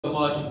So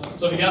much.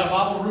 So if you got a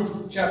Bible,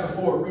 Ruth chapter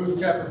 4. Ruth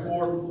chapter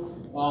 4.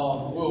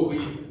 We'll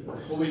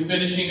be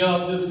finishing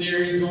up this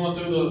series, going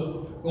through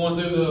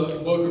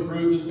the book of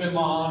Ruth. It's been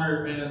my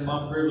honor and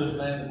my privilege,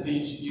 man, to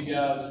teach you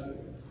guys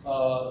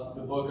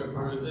the book of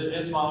Ruth.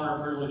 It's my honor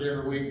and privilege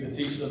every week to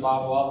teach the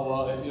Bible. I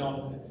love,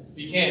 if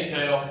you can't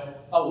tell,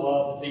 I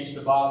love to teach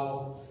the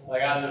Bible.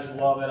 Like, I just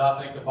love it.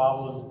 I think the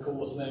Bible is the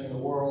coolest thing in the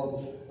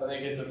world. I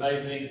think it's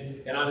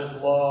amazing. And I just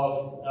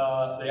love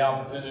the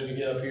opportunity to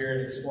get up here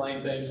and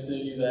explain things to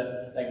you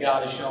that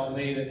God has shown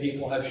me, that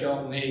people have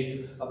shown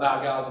me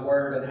about God's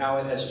Word and how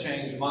it has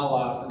changed my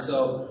life. And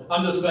so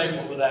I'm just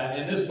thankful for that.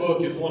 And this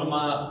book is one of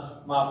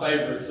my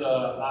favorites.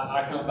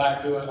 I come back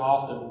to it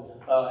often.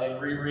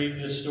 And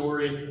reread this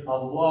story. I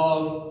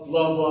love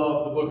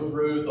the book of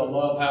Ruth. I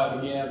love how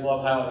it begins,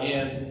 love how it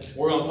ends.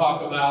 We're going to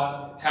talk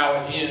about how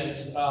it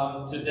ends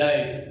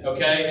today,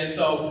 okay? And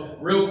so,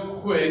 real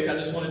quick, I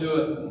just want to do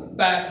a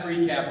fast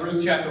recap.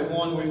 Ruth chapter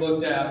 1, we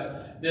looked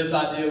at this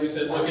idea. We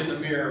said, look in the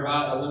mirror,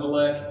 right?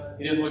 Elimelech,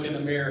 he didn't look in the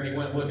mirror. He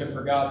went looking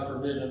for God's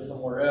provision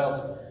somewhere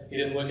else. He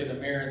didn't look in the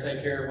mirror and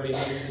take care of what he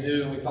needs to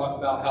do. And we talked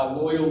about how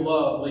loyal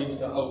love leads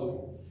to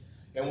hope.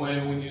 And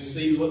when you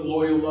see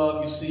loyal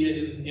love, you see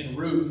it in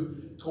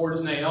Ruth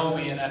towards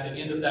Naomi, and at the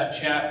end of that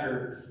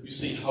chapter, you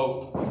see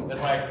hope. It's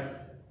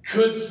like,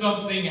 could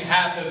something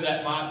happen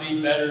that might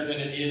be better than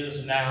it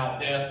is now?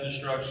 Death,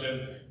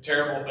 destruction,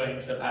 terrible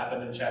things have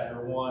happened in chapter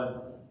 1,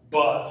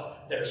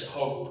 but there's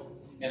hope.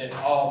 And it's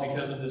all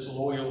because of this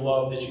loyal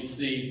love that you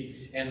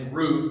see. And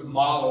Ruth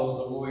models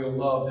the loyal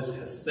love, this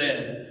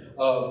chesed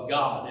of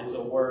God. It's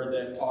a word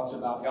that talks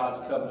about God's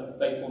covenant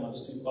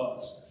faithfulness to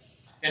us.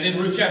 And then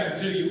Ruth chapter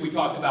 2, we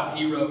talked about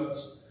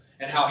heroes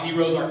and how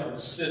heroes are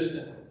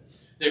consistent.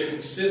 They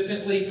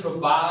consistently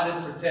provide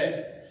and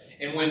protect.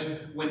 And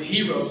when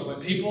people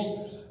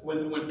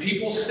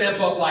step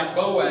up like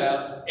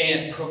Boaz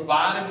and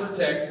provide and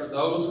protect for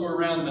those who are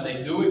around them, and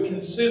they do it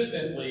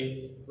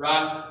consistently,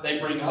 right? They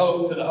bring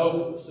hope to the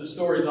hopeless. The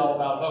story is all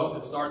about hope.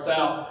 It starts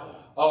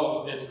out,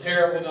 oh, it's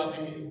terrible,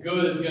 nothing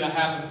good is going to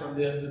happen from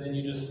this, but then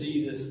you just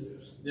see this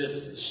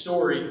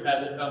story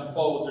as it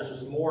unfolds. There's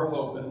just more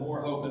hope and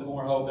more hope and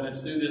more hope. And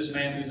it's through this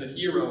man who's a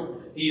hero.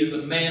 He is a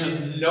man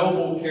of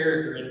noble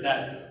character. It's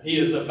that he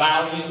is a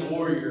valiant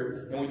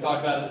warrior. And we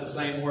talked about it's the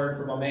same word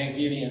for my man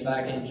Gideon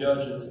back in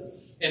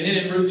Judges. And then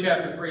in Ruth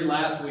chapter 3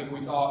 last week,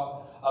 we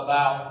talked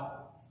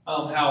about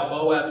how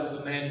Boaz was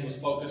a man who was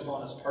focused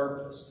on his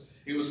purpose.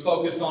 He was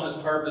focused on his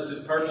purpose.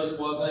 His purpose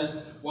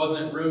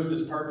wasn't Ruth.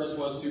 His purpose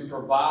was to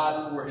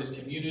provide for his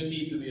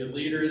community, to be a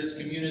leader in his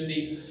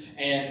community.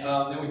 And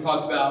then we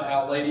talked about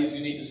how, ladies,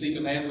 you need to seek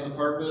a man with a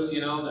purpose, that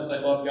they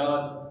love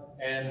God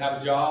and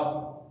have a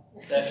job.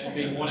 That should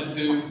be 1 and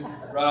 2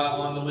 right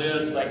on the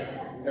list. Like,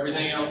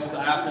 everything else is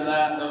after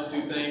that. Those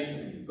two things,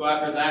 go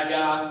after that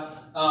guy.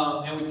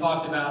 And we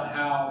talked about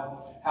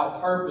how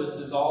purpose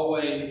is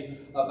always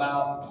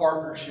about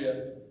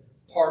partnership.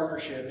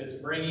 Partnership. It's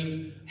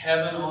bringing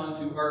heaven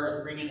onto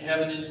earth, bringing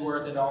heaven into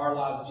earth into our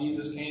lives.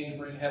 Jesus came to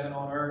bring heaven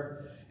on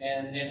earth,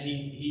 and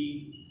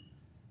he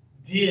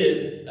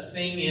did a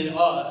thing in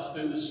us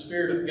through the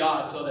Spirit of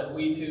God so that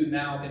we too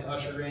now can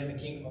usher in the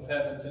kingdom of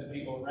heaven to the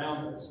people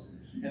around us.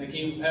 And the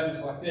kingdom of heaven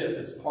is like this.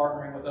 It's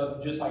partnering with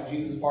others. Just like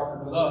Jesus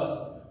partnered with us,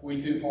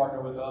 we too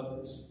partner with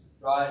others.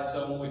 Right?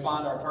 So when we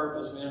find our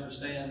purpose, we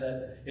understand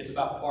that it's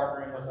about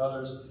partnering with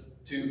others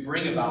to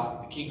bring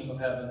about the kingdom of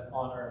heaven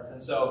on earth.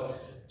 And so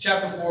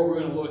Chapter 4,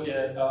 we're going to look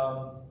at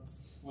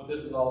what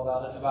this is all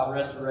about. It's about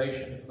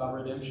restoration. It's about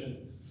redemption.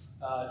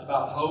 It's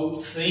about hope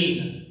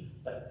seen.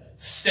 Like,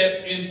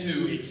 step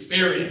into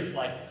experience. It's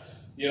like,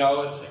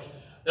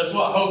 that's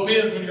what hope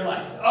is when you're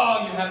like,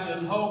 oh, you have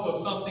this hope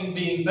of something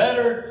being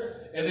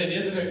better. And then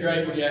isn't it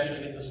great when you actually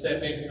get to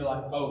step in and you're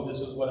like, oh, this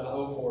is what I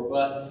hope for.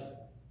 But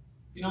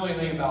if you know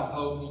anything about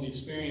hope, you've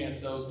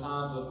experienced those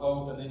times of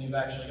hope, and then you've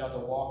actually got to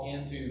walk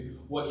into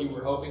what you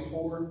were hoping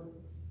for.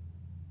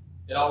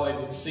 It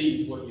always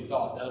exceeds what you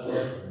thought, doesn't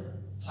it?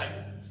 It's like,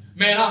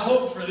 man, I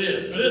hoped for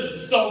this, but this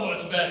is so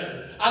much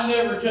better. I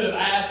never could have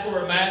asked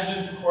or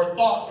imagined or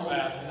thought to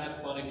ask. And that's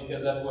funny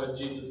because that's what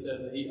Jesus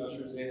says that he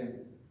ushers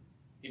in.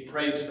 He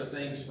prays for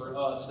things for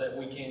us that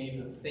we can't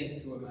even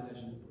think to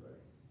imagine to pray.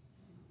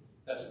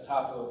 That's the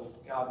type of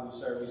God we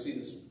serve. We see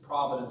this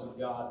providence of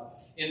God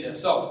in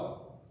this.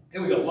 So,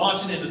 here we go,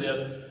 launching into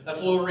this.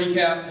 That's a little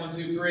recap, 1,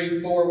 2,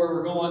 3, 4, where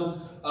we're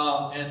going.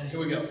 And here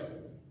we go.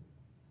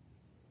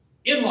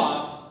 In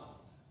life,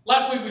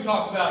 last week we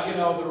talked about,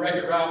 the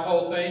Wreck-It Ralph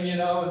whole thing,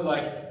 it's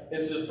like,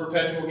 it's this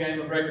perpetual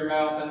game of Wreck-It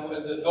Ralph,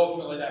 and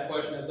ultimately that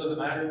question is, does it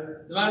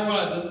matter? Does it matter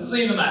what? Does this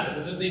even matter?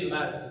 Does this even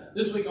matter?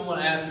 This week I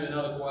want to ask you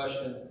another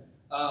question.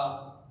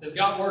 Is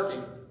God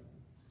working?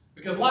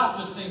 Because life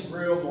just seems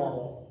real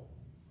normal.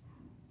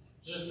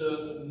 Just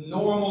a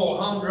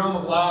normal humdrum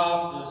of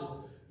life, just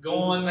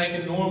going,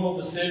 making normal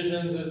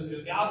decisions.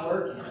 Is God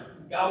working?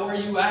 God, where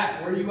are you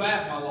at? Where are you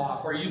at in my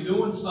life? Are you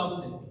doing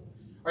something?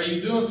 Are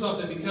you doing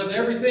something? Because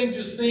everything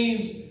just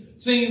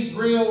seems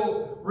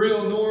real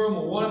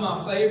normal. One of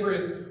my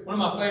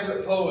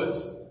favorite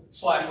poets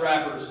 /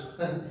 rappers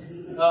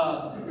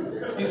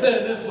He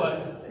said it this way.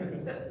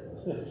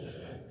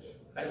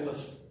 Hey,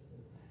 listen.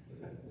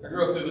 I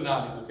grew up through the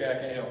 90s, okay? I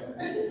can't help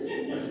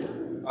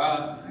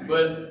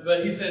it.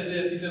 But he says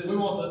this. He says, we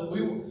want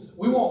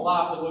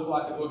life to look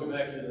like the book of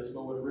Exodus,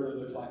 but what it really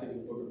looks like is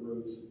the book of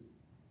Ruth.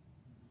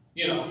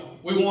 You know,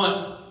 we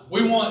want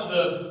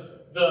the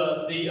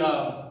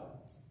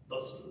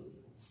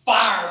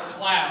fire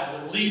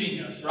cloud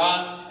leading us,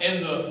 right?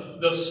 And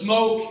the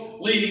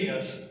smoke leading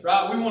us,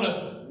 right? We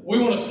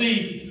want to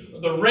see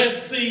the Red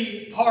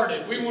Sea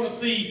parted. We want to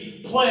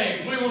see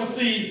plagues. We want to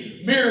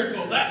see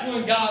miracles. That's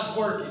when God's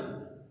working.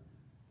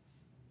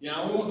 You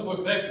know, we want the book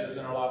of Exodus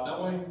in our life,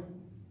 don't we?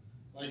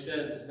 When he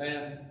says,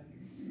 man,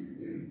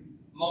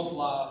 most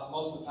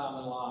of the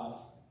time in life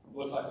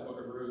looks like the book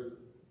of Ruth.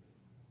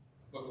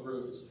 The book of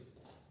Ruth is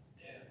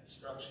death,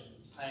 destruction,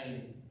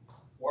 pain,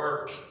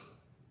 work,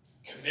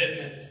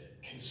 commitment,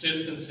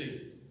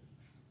 consistency.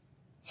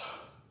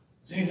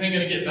 Is anything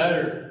going to get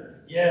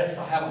better? Yes,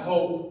 I have a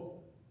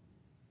hope.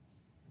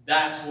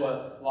 That's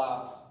what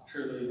life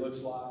truly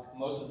looks like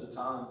most of the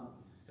time.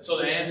 And so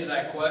to answer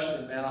that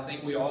question, man, I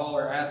think we all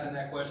are asking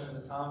that question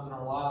at times in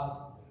our lives.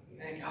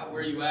 Man, God,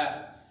 where are you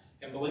at?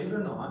 And believe it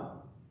or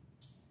not,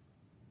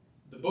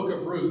 the book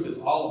of Ruth is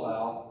all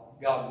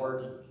about God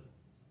working.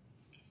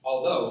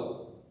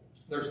 Although,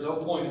 there's no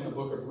point in the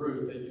book of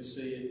Ruth that you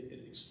see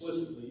it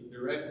explicitly,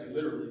 directly,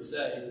 literally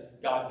say,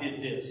 God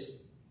did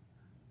this.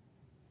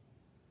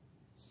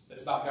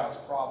 It's about God's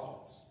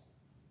providence.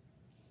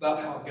 It's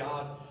about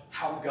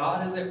how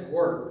God is at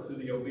work through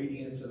the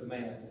obedience of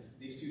man.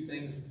 These two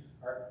things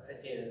are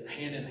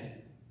hand in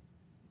hand.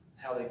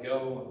 How they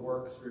go and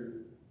work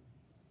through.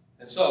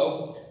 And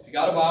so, if you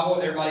got a Bible,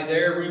 everybody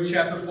there, Ruth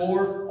chapter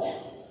 4.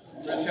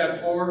 Ruth chapter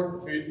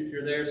 4. If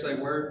you're there, say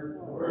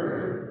word.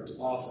 Word.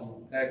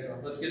 Awesome.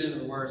 Excellent. Let's get into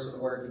the word so the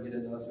word can get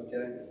into us,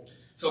 okay?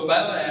 So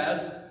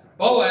Boaz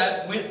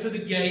went to the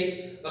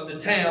gate of the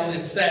town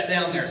and sat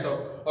down there.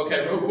 So,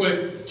 okay, real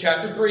quick,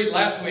 chapter 3,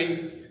 last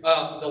week,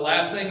 the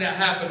last thing that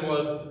happened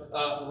was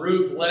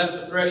Ruth left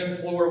the threshing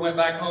floor, went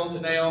back home to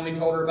Naomi,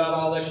 told her about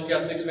all that. She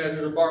got 6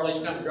 measures of barley.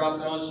 She kind of drops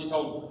it on. She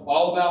told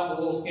all about the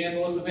little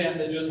scandalous event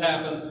that just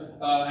happened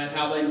and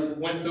how they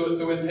went through it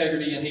through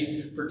integrity, and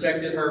he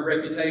protected her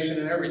reputation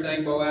and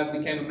everything. Boaz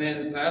became a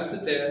man who passed the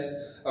test.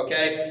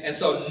 Okay, and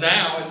so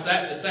now it's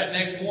that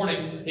next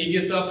morning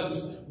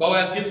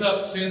Boaz gets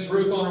up, sends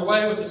Ruth on her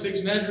way with the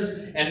 6 measures,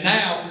 and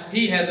now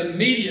he has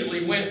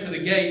immediately went to the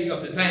gate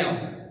of the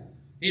town.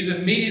 He's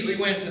immediately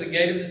went to the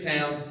gate of the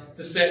town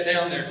to sit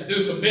down there to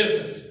do some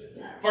business.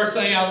 First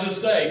thing I'll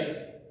just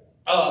say,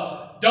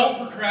 don't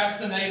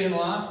procrastinate in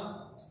life.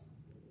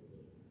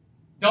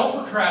 Don't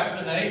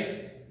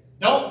procrastinate.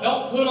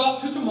 Don't put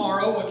off to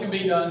tomorrow what can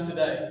be done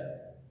today.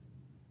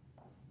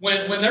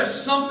 When there's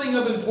something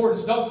of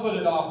importance, don't put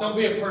it off. Don't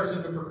be a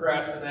person who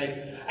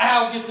procrastinates.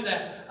 I'll get to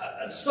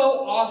that.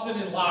 So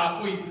often in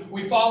life,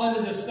 we fall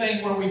into this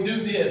thing where we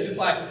do this. It's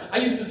like, I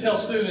used to tell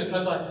students, I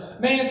was like,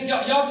 man,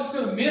 y'all just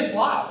going to miss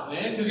life,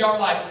 man. Because y'all are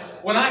like,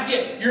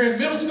 you're in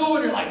middle school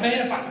and you're like,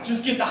 man, if I could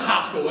just get to high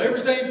school,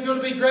 everything's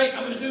going to be great.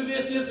 I'm going to do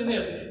this, this, and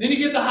this. Then you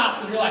get to high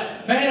school, you're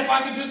like, man, if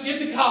I could just get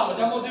to college,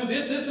 I'm going to do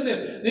this, this, and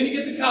this. Then you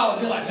get to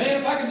college, you're like, man,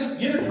 if I could just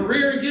get a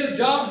career and get a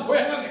job and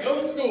quit having to go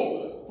to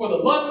school. For the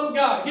love of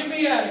God, get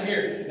me out of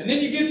here. And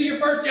then you get to your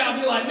first job,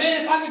 you're like,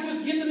 man, if I could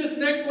just get to this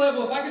next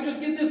level, if I could just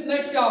get this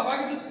next job, if I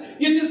could just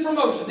get this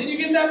promotion. Then you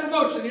get that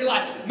promotion, you're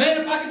like, man,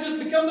 if I could just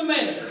become the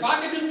manager, if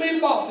I could just be the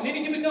boss. And then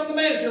you can become the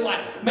manager,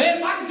 like, man,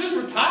 if I could just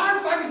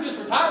retire,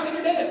 then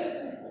you're dead.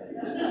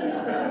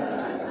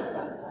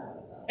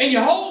 And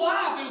your whole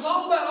life, it was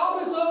all about all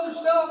this other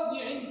stuff.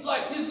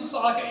 It's just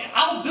like,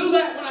 I'll do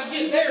that when I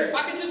get there. If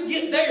I could just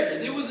get there,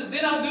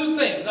 then I'll do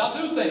things.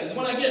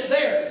 When I get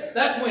there.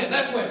 That's when.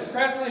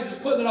 Procrastination is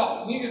just putting it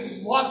off. And there's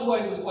lots of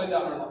ways this plays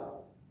out in our life.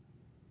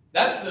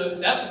 That's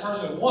the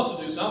person who wants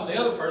to do something.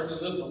 The other person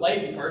is just a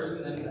lazy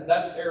person, and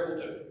that's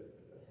terrible too.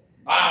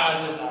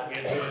 I'll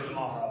get to it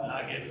tomorrow, and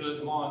I get to it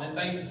tomorrow, and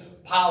then things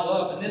pile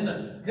up, and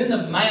then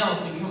the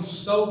mound becomes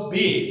so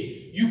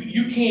big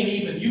you can't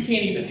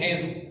even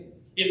handle it.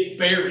 It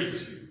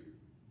buries you.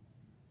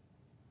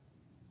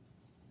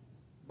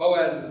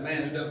 Boaz is a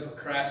man who doesn't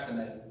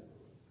procrastinate.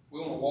 We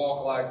want to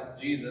walk like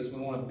Jesus.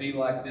 We want to be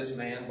like this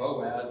man,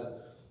 Boaz,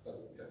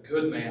 a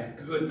good man,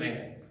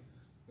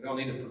 We don't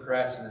need to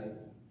procrastinate.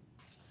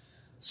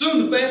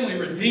 Soon the family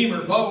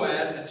redeemer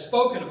Boaz had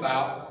spoken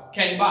about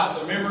came by.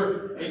 So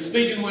remember, he's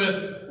speaking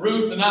with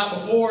Ruth the night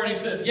before, and he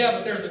says, yeah,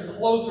 but there's a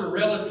closer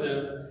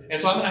relative, and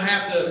so I'm going to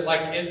have to,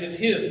 it's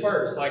his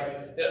first.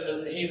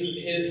 He's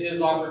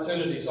his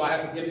opportunity, so I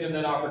have to give him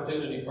that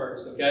opportunity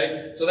first,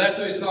 okay? So that's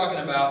what he's talking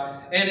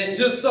about. And it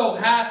just so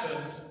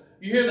happens,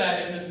 you hear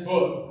that in this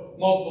book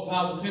multiple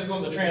times, it depends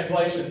on the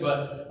translation,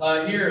 but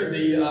here,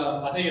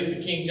 I think it's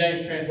the King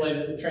James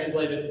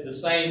translated the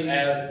same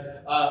as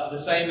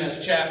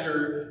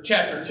chapter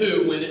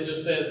 2, when it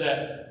just says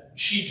that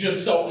she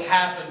just so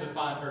happened to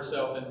find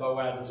herself in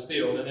Boaz's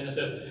field. And then it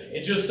says,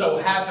 it just so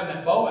happened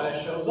that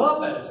Boaz shows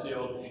up at his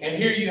field. And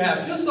here you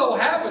have, just so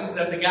happens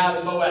that the guy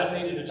that Boaz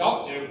needed to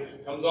talk to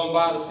comes on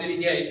by the city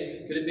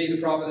gate. Could it be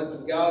the providence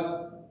of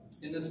God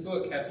in this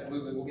book?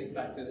 Absolutely. We'll get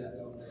back to that,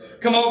 though.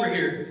 Come over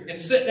here and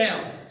sit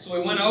down. So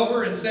we went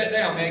over and sat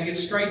down. Man, get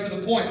straight to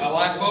the point. I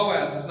like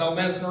Boaz. There's no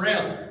messing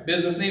around.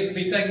 Business needs to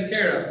be taken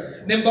care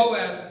of. And then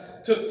Boaz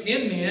took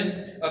 10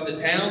 men of the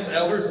town, the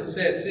elders, and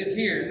said, sit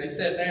here. And they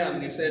sat down,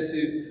 and he said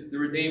to the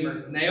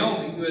Redeemer,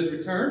 Naomi, who has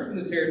returned from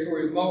the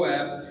territory of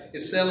Moab,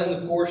 is selling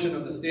the portion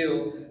of the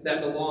field that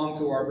belonged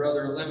to our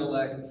brother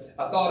Elimelech.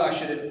 I thought I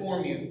should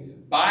inform you.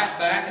 Buy it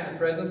back in the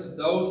presence of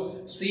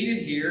those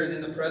seated here and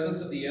in the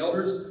presence of the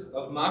elders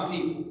of my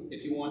people.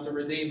 If you want to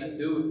redeem it,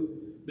 do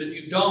it. But if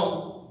you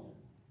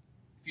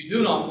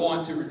do not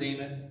want to redeem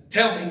it,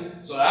 tell me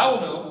so that I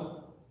will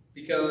know,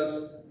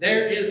 because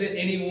there isn't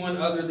anyone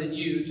other than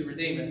you to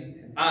redeem it,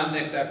 and I'm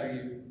next after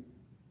you.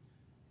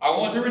 I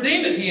want to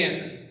redeem it, he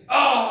answered.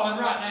 Oh, and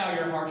right now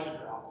you're harsh and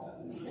wrong.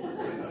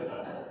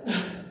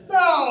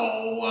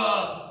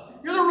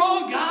 No, you're the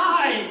wrong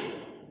guy.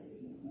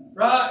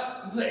 Right?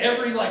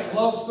 Every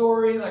love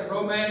story,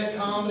 romantic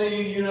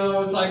comedy,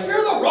 it's like,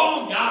 you're the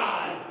wrong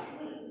guy.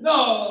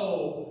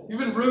 No. You've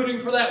been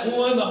rooting for that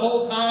one the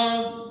whole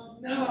time.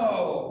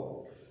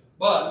 No.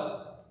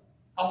 But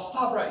I'll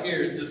stop right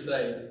here and just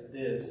say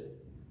this.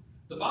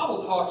 The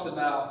Bible talks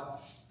about,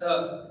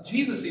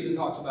 Jesus even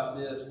talks about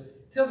this.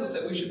 It tells us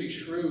that we should be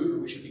shrewd, or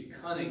we should be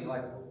cunning,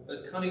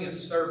 cunning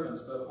as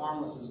serpents, but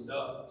harmless as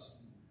doves.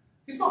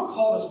 He's not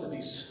called us to be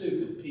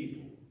stupid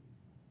people.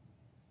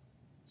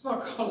 It's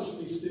not called us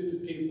to be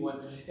stupid people.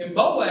 And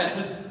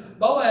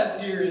Boaz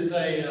here is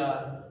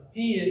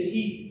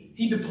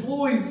he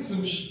deploys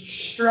some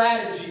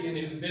strategy in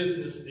his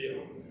business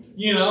deal.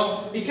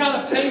 He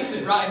kind of paints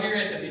it right here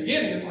at the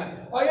beginning. It's like,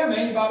 oh yeah,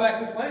 man, you buy back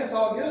this land, it's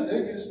all good,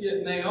 dude. You just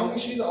get Naomi.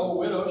 She's an old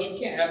widow. She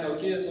can't have no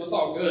kids, so it's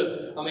all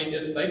good. I mean,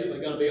 it's basically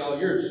going to be all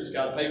yours. You just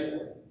got to pay for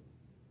it.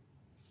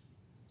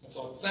 And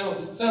so it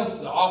sounds,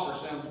 the offer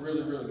sounds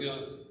really, really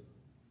good.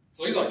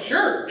 So he's like,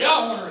 sure, yeah,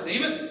 I want to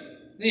redeem it.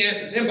 And he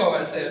answered. Then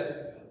Boaz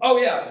said, oh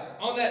yeah,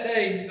 on that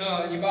day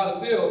you buy the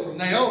field from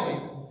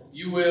Naomi,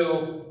 you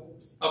will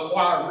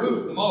acquire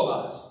Ruth the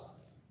Moabitess.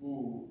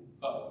 Ooh,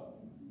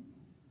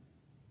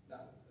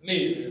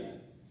 immediately.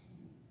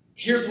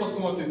 Here's what's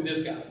going through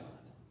this guy's mind.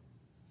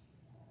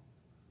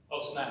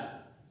 Oh,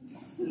 snap.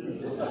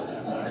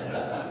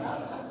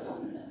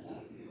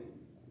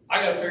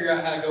 I got to figure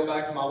out how to go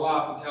back to my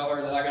wife and tell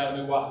her that I got a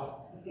new wife.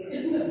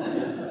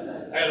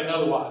 I got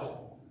another wife.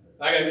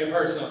 I got to give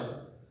her some.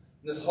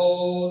 This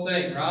whole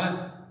thing,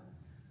 right?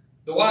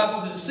 The wife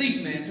of the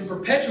deceased man, to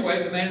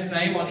perpetuate the man's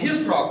name on his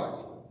property.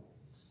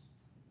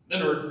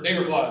 Then they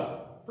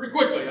replied, pretty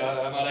quickly,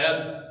 I might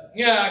add,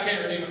 yeah, I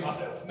can't redeem it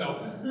myself. No,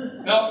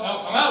 I'm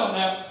out on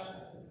that.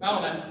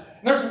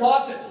 And there's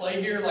lots at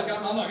play here.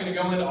 I'm not going to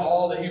go into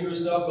all the Hebrew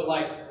stuff, but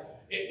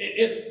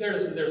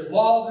there's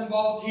laws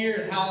involved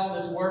here and how all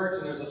this works,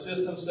 and there's a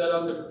system set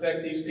up to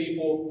protect these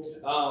people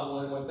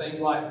when things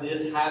like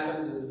this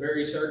happens, is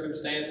various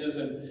circumstances,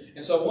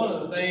 and so one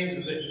of the things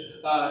is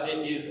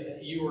that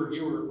you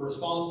were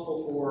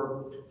responsible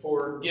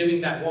for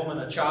giving that woman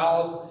a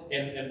child,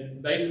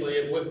 and basically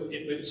it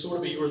would sort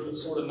of be yours, but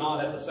sort of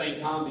not at the same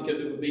time, because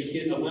it would be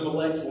hidden.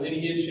 Elimelech's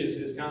lineage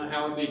is kind of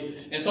how it would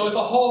be, and so it's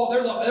a whole.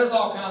 There's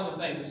all kinds of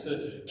things. It's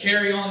to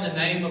carry on the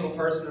name of a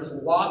person. There's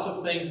lots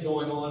of things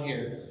going on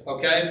here.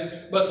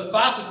 Okay? But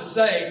suffice it to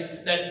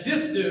say that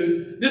this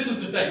dude, this is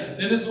the thing,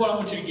 and this is what I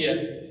want you to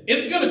get.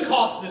 It's going to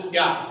cost this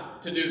guy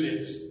to do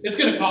this. It's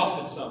going to cost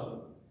him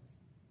something.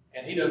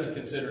 And he doesn't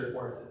consider it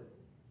worth it.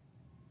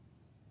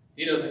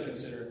 He doesn't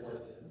consider it worth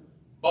it.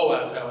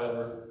 Boaz,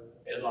 however,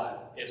 is like,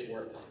 it's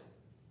worth it.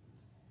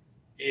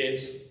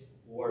 It's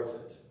worth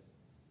it.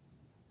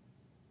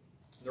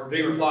 The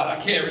Redeemer replied,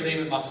 I can't redeem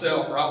it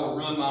myself, or I will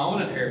ruin my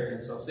own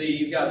inheritance. So see,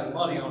 he's got his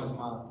money on his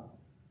mind.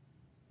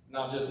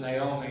 Not just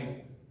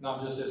Naomi,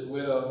 not just this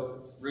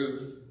widow,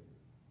 Ruth.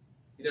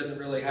 He doesn't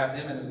really have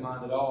him in his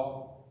mind at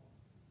all.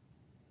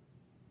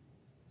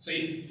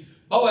 See,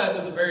 Boaz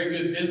is a very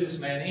good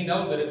businessman. He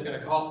knows that it's going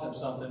to cost him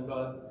something,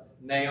 but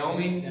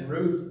Naomi and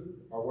Ruth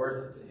are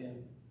worth it to him.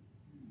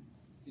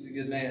 He's a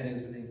good man,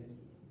 isn't he?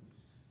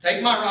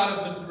 Take my right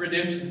of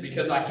redemption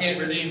because I can't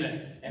redeem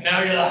it. And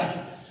now you're like,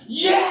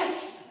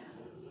 yes!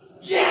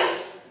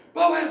 Yes!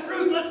 Boaz,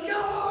 Ruth, let's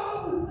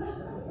go!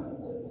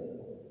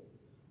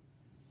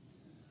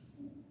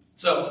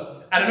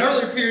 So, at an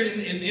earlier period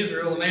in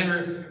Israel, a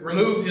man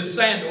removed his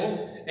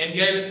sandal and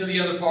gave it to the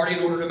other party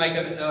in order to make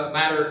a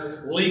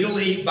matter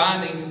legally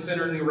binding,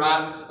 considering the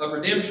right of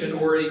redemption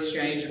or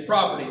exchange of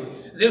property.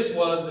 This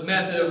was the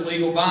method of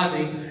legal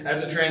binding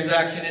as a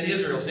transaction in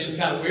Israel. Seems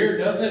kind of weird,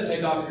 doesn't it?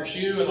 Take off your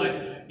shoe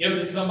and give it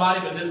to somebody,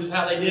 but this is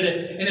how they did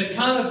it. And it's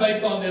kind of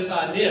based on this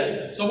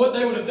idea. So what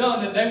they would have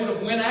done is they would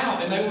have went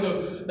out and they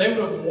would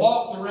have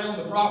walked around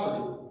the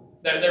property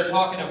that they're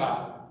talking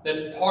about.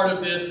 That's part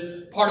of this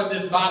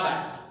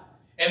buyback.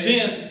 And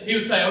then he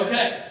would say,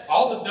 okay,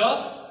 all the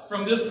dust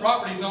from this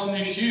property is on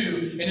this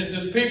shoe, and it's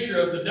this picture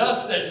of the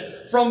dust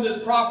that's from this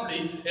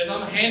property. As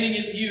I'm handing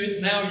it to you, it's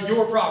now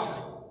your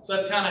property. So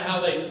that's kind of how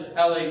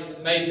they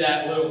made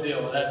that little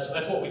deal. That's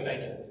what we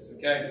think it is.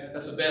 Okay,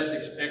 that's the best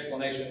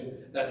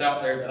explanation that's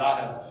out there that I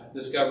have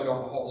discovered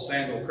on the whole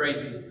sandal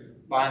crazy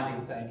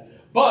binding thing.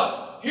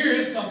 But here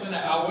is something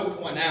that I would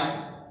point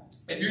out.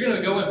 If you're going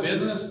to go in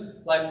business,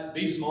 like,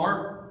 be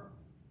smart.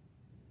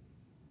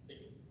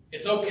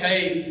 It's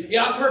okay.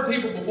 Yeah, I've heard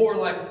people before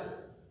like,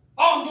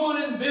 oh, I'm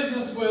going in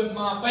business with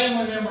my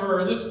family member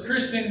or this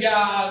Christian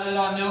guy that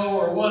I know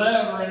or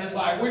whatever, and it's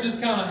like, we're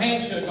just kind of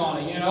handshake on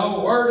it, you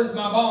know, word is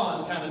my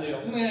bond kind of deal.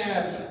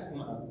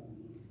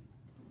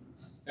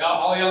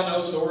 All y'all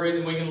know stories,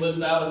 and we can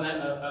list out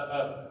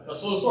a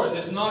slew of stories.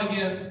 It's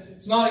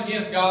not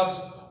against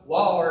God's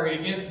law or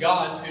against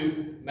God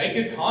to make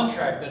a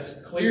contract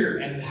that's clear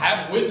and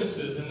have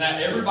witnesses and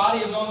that everybody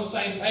is on the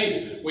same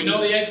page. We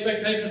know the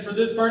expectations for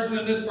this person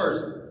and this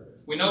person.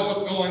 We know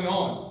what's going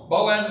on.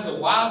 Boaz is a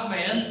wise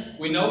man.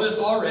 We know this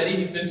already.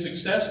 He's been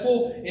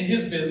successful in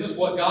his business,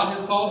 what God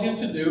has called him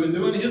to do and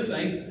doing his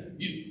things.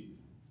 You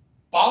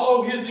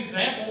follow his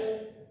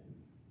example.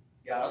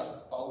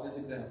 Guys, follow his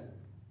example.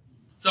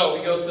 So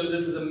he goes through,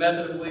 this is a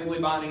method of legally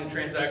binding a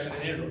transaction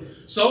in Israel.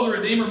 So the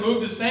Redeemer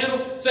moved his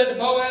sandal, said to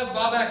Boaz,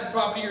 buy back the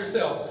property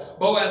yourself.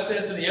 Boaz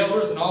said to the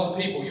elders and all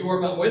the people, you are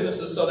my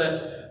witnesses, so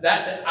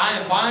that I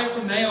am buying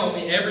from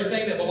Naomi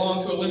everything that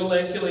belonged to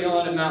Elimelech,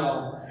 Chilion, and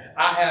Mahlon.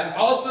 I have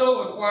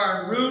also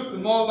acquired Ruth, the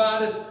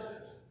Moabitess,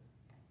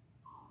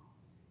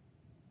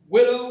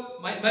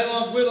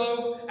 Mahlon's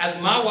widow, as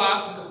my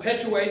wife to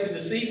perpetuate the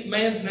deceased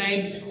man's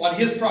name on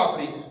his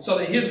property, so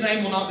that his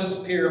name will not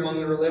disappear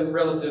among the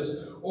relatives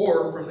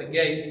or from the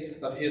gate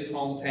of his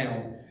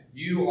hometown.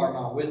 You are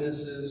my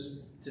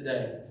witnesses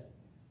today.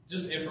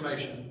 Just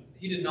information.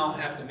 He did not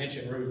have to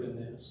mention Ruth in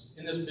this.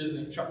 In this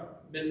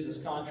business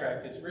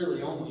contract, it's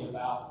really only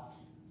about,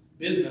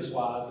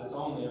 business-wise, it's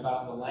only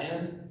about the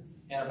land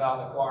and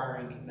about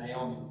acquiring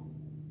Naomi.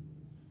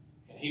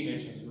 And he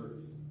mentions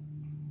Ruth.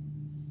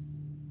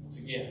 Once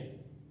again,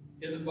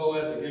 isn't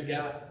Boaz a good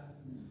guy?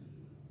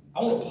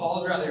 I want to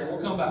pause right there.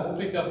 We'll come back. We'll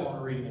pick up on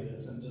a reading of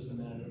this in just a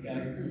minute,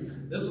 okay?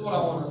 This is what I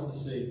want us to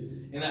see.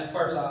 In that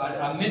first,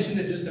 I mentioned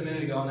it just a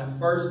minute ago, in that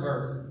first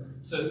verse,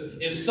 it says,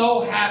 it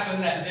so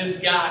happened that this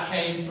guy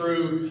came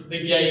through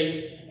the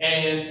gate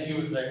and he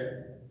was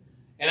there.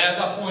 And as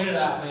I pointed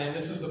out, man,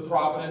 this is the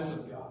providence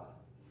of God.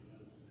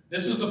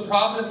 This is the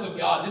providence of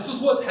God. This is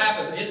what's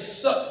happened. It's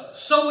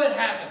so it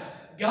happened.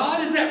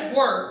 God is at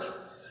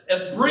work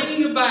of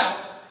bringing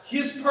about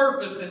his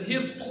purpose and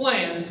his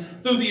plan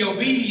through the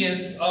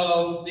obedience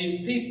of these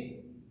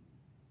people.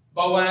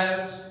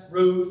 Boaz,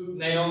 Ruth,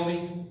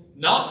 Naomi,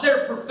 not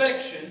their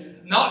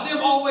perfection, not them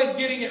always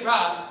getting it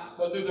right,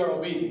 but through their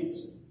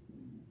obedience.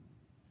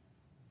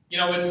 You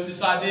know, it's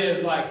this idea,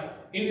 is like,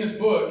 in this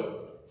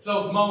book, it's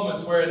those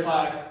moments where it's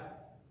like,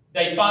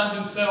 they find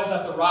themselves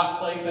at the right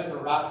place at the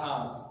right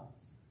time.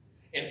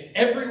 And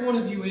every one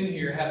of you in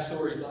here have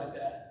stories like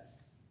that.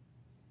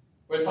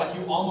 Where it's like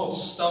you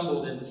almost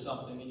stumbled into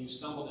something, and you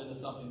stumbled into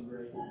something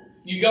great.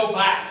 You go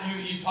back,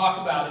 you talk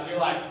about it, and you're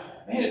like,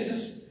 man, it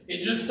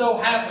just so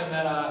happened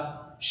that I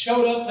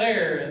showed up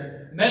there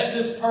and met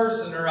this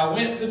person, or I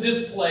went to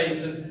this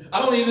place, and I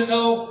don't even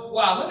know.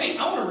 Wow, I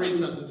want to read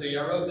something to you.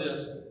 I wrote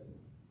this.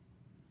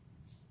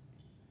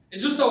 It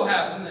just so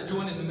happened that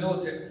joining the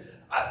military,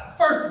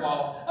 first of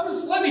all,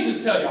 let me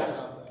just tell y'all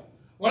something.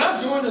 When I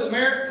joined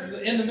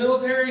in the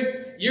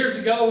military years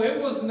ago, it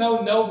was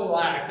no noble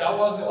act. I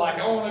wasn't like,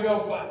 I want to go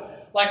fight.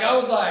 Like, I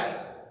was like,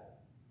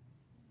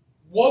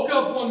 woke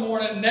up one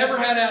morning, never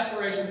had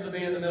aspirations to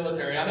be in the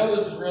military. I know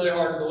this is really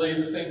hard to believe.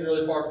 It seems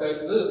really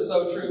far-fetched, but this is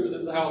so true. But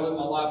this is how I lived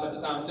my life at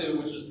the time, too,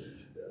 which is,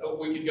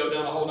 we could go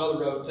down a whole other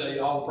road and tell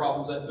you all the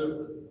problems that,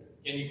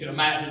 and you can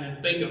imagine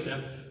and think of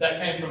them, that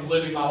came from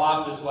living my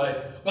life this way.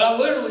 But I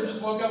literally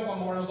just woke up one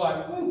morning and was like,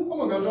 I'm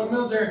going to go join the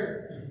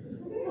military.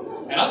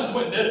 And I just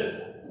went and did it.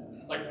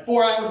 Like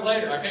 4 hours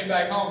later, I came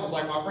back home. It was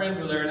like my friends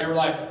were there, and they were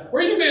like,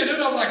 where you been,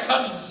 dude? I was like,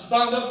 I just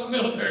signed up for the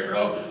military,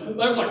 bro. They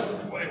was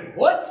like, wait,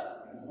 what?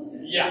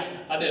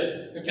 Yeah, I did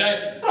it.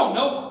 Okay? I don't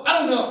know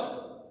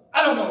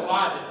why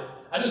I did it.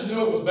 I just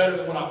knew it was better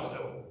than what I was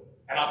doing.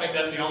 And I think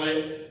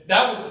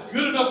that was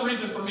good enough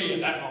reason for me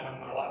at that moment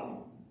in my life.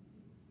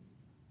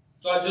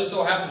 So I just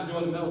so happened to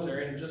join the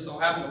military, and just so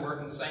happened to work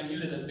in the same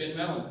unit as Ben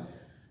Mellon.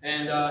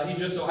 And he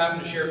just so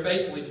happened to share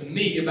faithfully to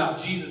me about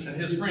Jesus and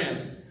his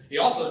friends. He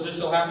also just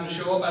so happened to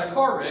show up at a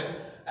car wreck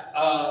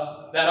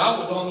that I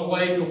was on the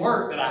way to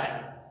work that I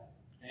had.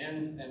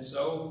 And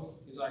so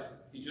he's like,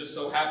 he just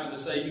so happened to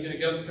say, you going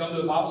to come to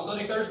a Bible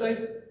study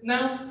Thursday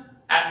now?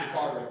 At the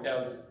car wreck.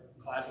 That was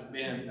classic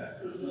Ben.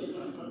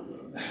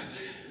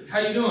 How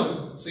you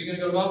doing? So you going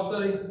to go to Bible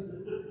study?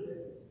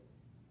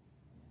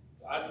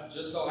 I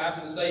just so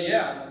happened to say,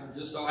 yeah. I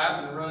just so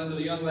happened to run into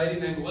a young lady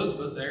named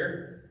Elizabeth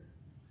there.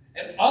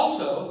 And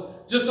also,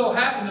 just so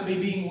happened to be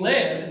being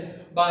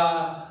led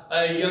by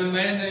a young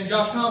man named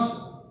Josh Thompson.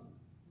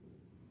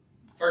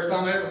 First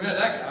time I ever met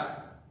that guy.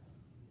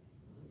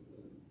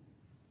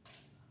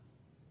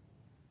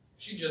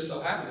 She just so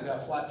happened to got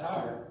a flat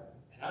tire,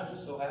 and I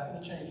just so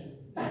happened to change it.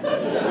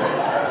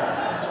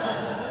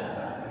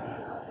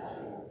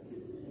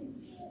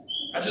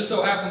 I just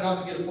so happened not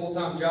to get a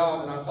full-time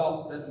job, and I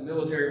thought that the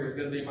military was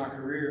going to be my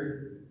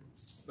career.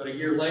 But a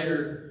year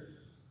later,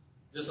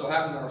 just so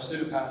happened that our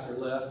student pastor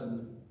left,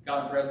 and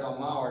God impressed on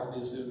my heart to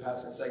be the student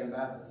pastor at Second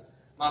Baptist.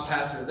 My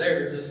pastor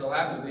there just so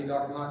happened to be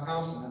Dr. Mike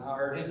Thompson, and I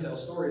heard him tell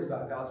stories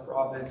about God's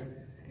providence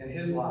in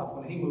his life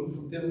when he moved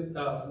from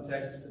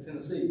Texas to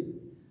Tennessee,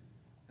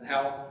 and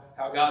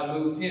how God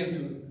moved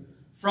him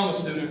from a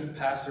student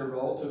pastor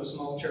role to a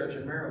small church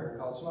in Maryland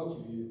called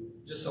Smoky View.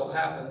 Just so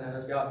happened that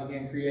as God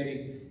began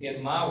creating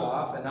in my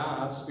wife and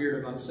I a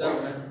spirit of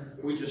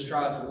unsettlement, we just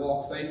tried to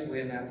walk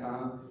faithfully in that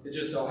time. It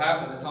just so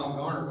happened that Tom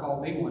Garner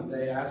called me one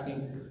day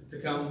asking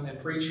to come and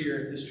preach here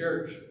at this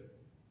church.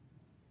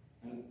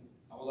 And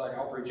I was like,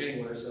 I'll preach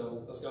anywhere,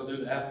 so let's go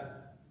do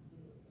that.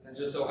 And it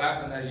just so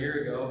happened that a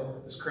year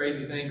ago, this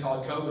crazy thing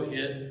called COVID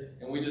hit,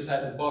 and we just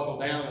had to buckle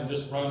down and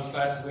just run as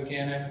fast as we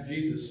can after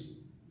Jesus.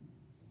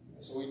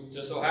 So we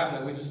just so happened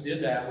that we just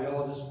did that. We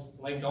all just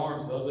linked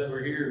arms, those that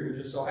were here. We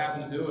just so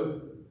happened to do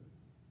it.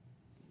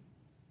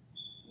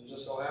 It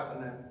just so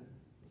happened that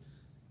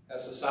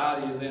as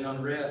society is in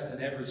unrest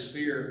in every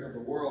sphere of the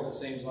world, it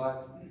seems like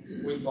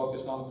we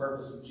focused on the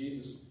purpose of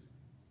Jesus.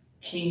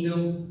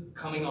 Kingdom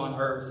coming on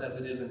earth as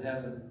it is in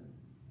heaven.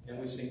 And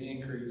we've seen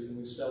increase and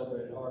we've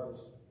celebrated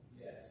harvest.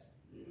 Yes.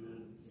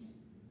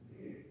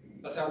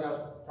 That's how God's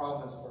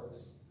providence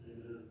works.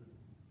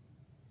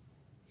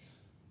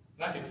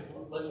 And I could,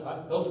 listen,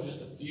 those are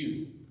just a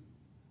few.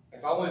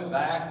 If I went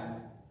back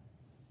and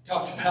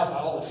talked about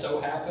all that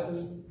so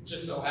happens,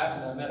 just so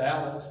happened I met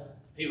Alex.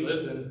 He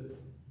lived in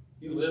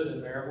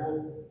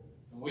Maryville,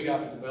 and we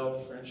got to develop a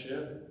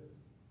friendship.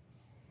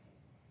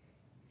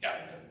 God,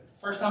 the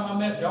first time I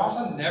met Josh,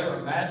 I never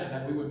imagined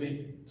that we would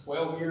be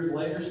 12 years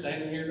later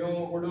standing here doing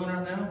what we're doing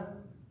right now.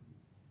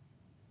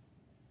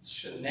 It's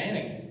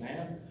shenanigans,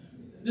 man.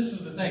 This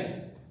is the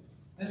thing.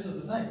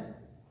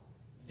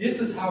 This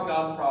is how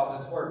God's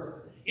providence works.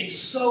 It's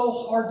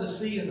so hard to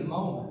see in the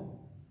moment.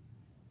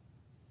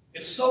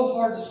 It's so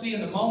hard to see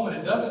in the moment.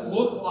 It doesn't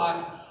look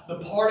like the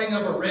parting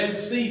of a Red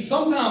Sea.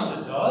 Sometimes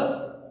it does.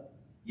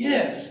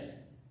 Yes.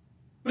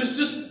 But it's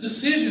just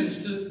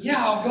decisions to,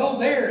 yeah, I'll go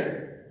there,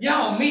 and yeah,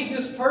 I'll meet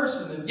this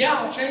person, and yeah,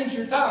 I'll change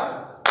your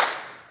tire.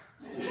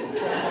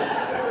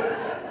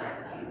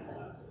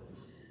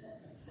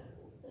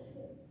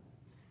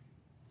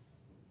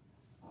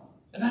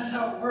 And that's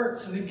how it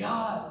works. And then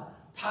God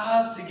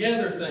ties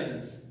together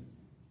things.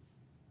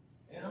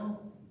 You know?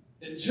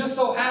 It just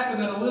so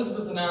happened that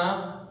Elizabeth and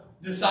I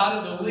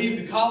decided to leave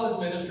the college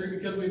ministry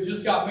because we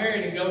just got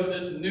married and go to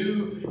this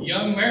new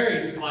young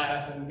marrieds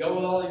class and go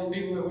with all these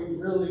people that we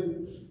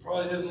really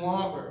probably didn't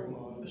want very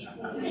much.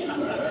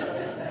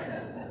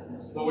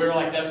 But we were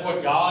like, that's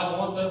what God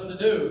wants us to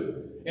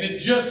do. And it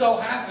just so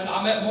happened,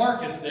 I met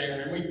Marcus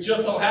there, and we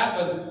just so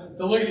happened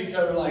to look at each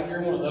other like,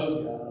 you're one of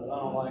those guys, I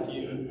don't like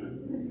you.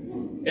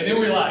 And then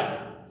we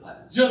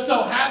just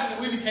so happened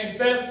that we became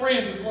best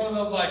friends. It was one of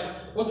those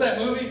what's that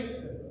movie?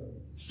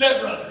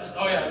 Step Brothers.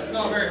 Oh yeah, it's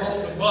not very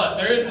wholesome, but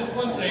there is this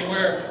one scene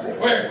where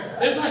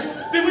it's like,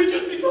 did we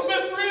just become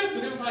best friends?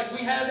 And it was like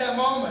we had that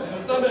moment in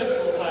a Sunday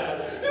school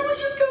class. Did we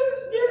just go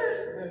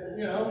yes?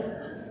 You know?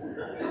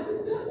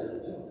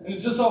 And it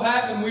just so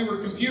happened we were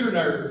computer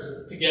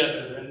nerds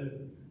together,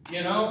 and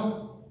you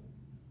know,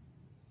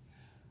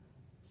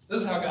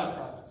 this is how God's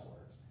providence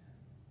works.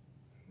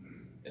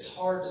 It's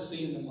hard to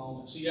see in the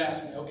moment. So you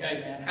ask me, okay,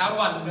 man, how do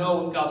I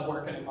know if God's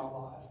working in my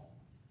life?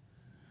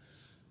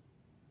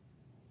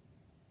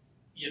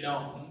 You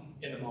don't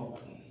in the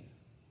moment.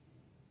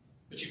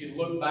 But you can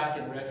look back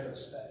in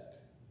retrospect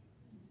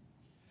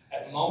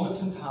at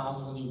moments and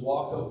times when you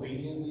walked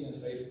obediently and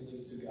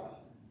faithfully to God.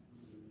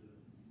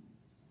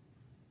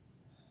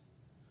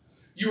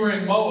 You were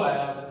in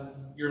Moab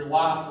and your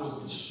life was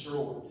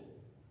destroyed.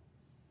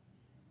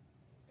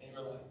 And you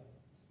were like,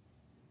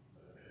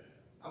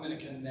 I'm going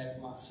to connect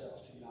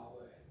myself to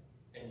Yahweh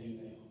and you,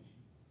 Naomi.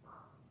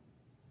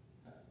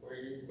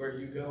 Where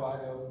you go, I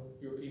go.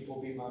 Your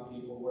people be my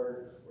people.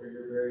 Where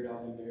you're buried,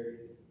 I'll be buried.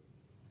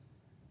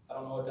 I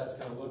don't know what that's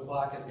going to look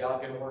like. Is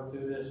God going to work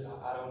through this?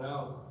 I don't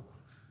know.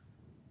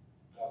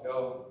 I'll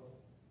go.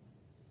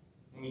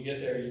 When you get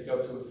there, you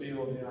go to a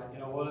field and you're like, you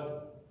know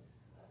what?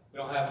 We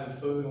don't have any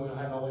food and we don't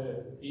have no way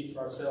to eat for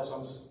ourselves.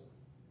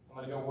 I'm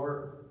going to go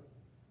work.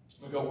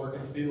 I'm going to go work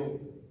in a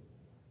field.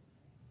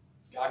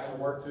 Is God going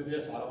to work through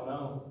this? I don't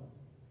know.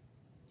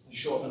 You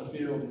show up in a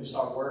field and you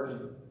start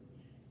working.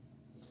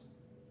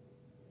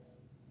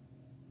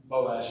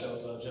 Boaz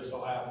shows up. Just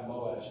so happened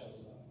Boaz shows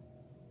up.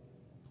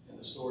 And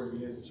the story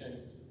begins to change.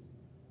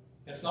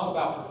 It's not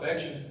about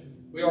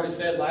perfection. We already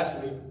said last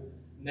week,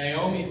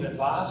 Naomi's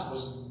advice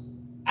was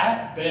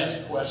at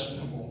best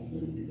questionable.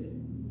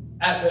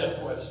 At best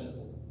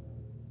questionable.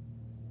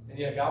 And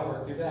yet God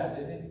worked through that,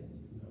 didn't he?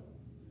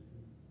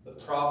 The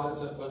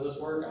providence of this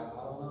work, I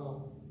don't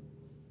know.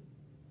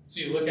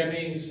 So you look at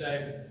me and you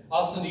say,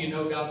 Austin, do you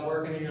know God's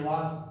working in your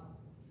life?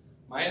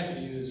 My answer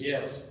to you is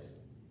yes.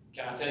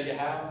 Can I tell you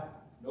how?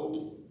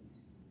 Nope.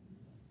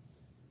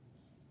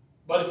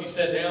 But if you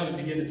sat down and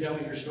begin to tell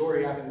me your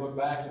story, I can look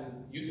back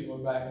and you can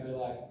look back and be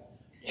like,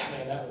 yeah,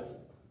 man,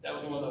 that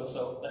was one of those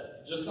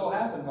that just so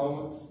happened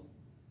moments.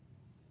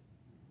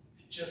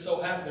 It just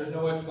so happened. There's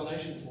no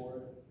explanation for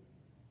it.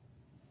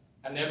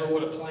 I never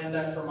would have planned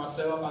that for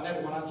myself. When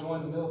I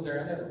joined the military,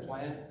 I never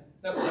planned.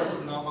 That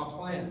was not my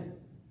plan.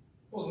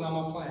 It was not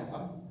my plan.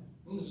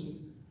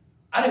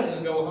 I didn't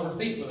even go 100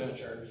 feet within a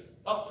church.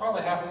 Up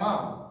probably half a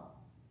mile.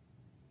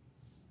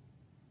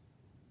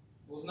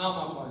 It was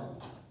not my plan.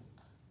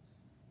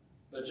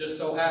 But it just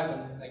so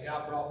happened that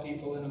God brought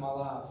people into my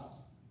life.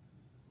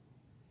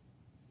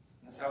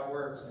 That's how it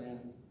works, man.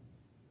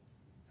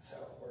 That's how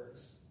it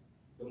works.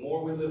 The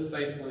more we live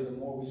faithfully, the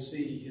more we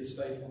see His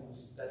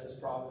faithfulness. That's His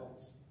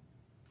providence.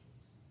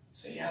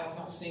 Say, yeah, I've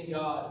not seen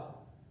God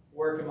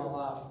work in my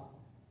life.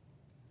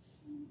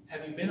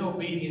 Have you been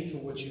obedient to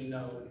what you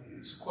know?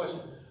 It's a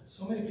question.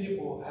 So many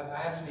people have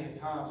asked me at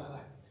times, they're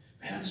like,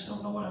 man, I just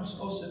don't know what I'm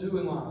supposed to do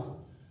in life.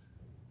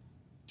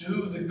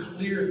 Do the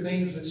clear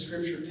things that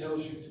Scripture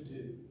tells you to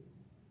do.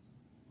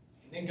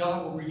 And then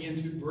God will begin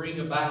to bring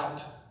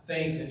about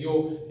things, and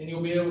you'll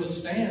be able to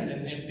stand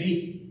and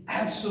be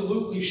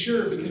absolutely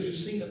sure because you've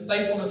seen the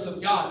faithfulness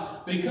of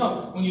God. But He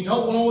comes. When you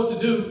don't know what to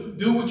do,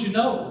 do what you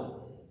know.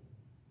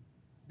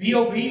 Be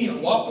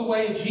obedient. Walk the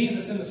way of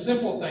Jesus in the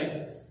simple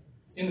things.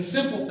 In the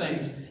simple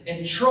things.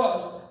 And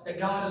trust that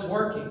God is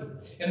working.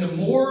 And the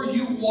more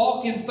you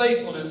walk in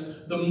faithfulness,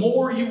 the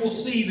more you will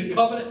see the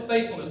covenant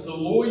faithfulness, the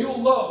loyal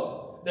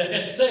love that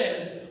is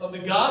said of the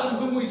God in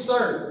whom we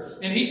serve.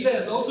 And He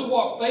says, those who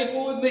walk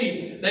faithful with me,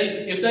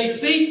 if they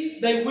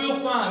seek, they will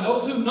find.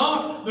 Those who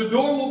knock, the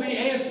door will be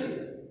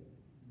answered.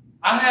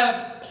 I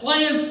have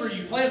plans for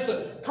you, plans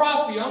to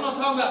prosper you. I'm not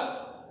talking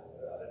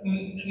about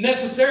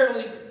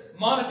necessarily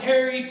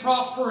monetary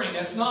prospering.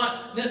 That's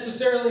not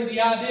necessarily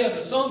the idea.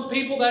 But some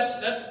people,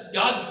 that's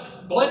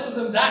God blesses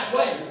them that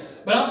way.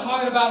 But I'm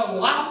talking about a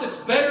life that's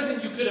better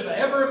than you could have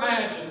ever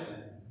imagined.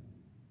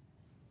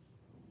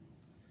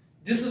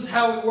 This is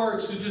how it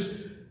works through just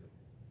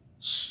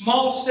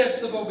small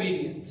steps of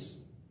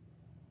obedience.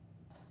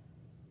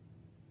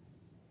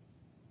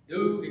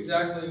 Do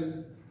exactly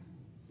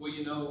what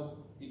you know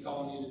He's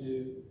calling you to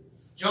do.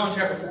 John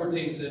chapter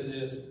 14 says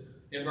this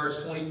in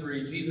verse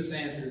 23. Jesus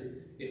answered,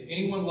 if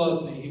anyone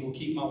loves me, he will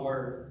keep my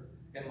word,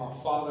 and my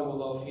Father will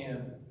love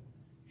him,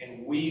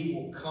 and we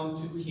will come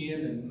to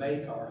him and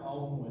make our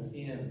home with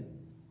him.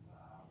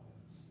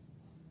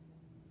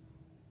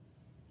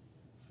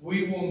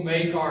 We will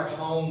make our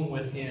home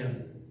with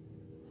him.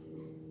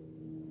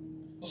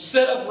 We'll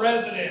set up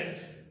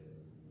residence.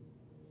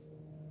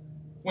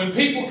 When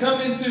people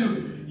come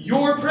into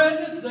your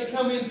presence, they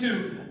come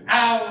into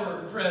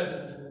our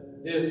presence.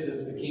 This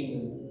is the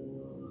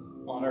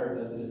kingdom on earth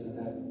as it is in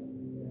heaven.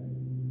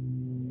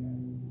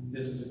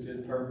 This is a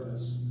good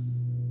purpose.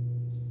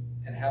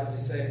 And how does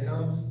He say it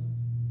comes?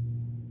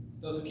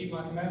 Those who keep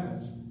my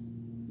commandments.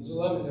 Those who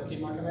love me, they'll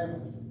keep my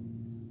commandments.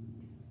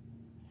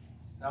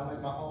 And I'll make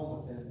my home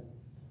with Him.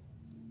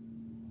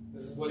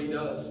 This is what He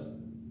does.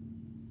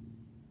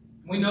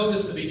 We know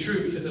this to be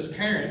true because as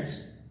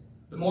parents,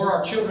 the more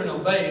our children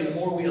obey, the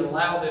more we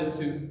allow them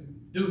to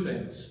do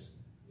things.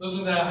 Listen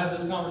to that. I have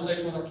this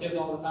conversation with our kids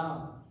all the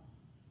time.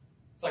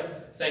 It's like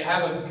if they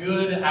have a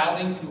good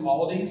outing to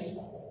Aldi's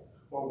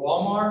or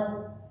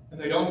Walmart, and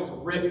they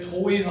don't rip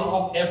toys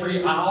off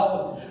every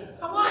aisle.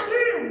 I like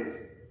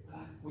this.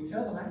 We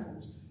tell them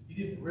afterwards, you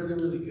did really,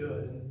 really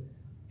good.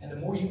 And the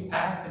more you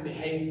act and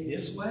behave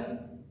this way,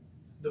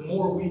 the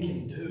more we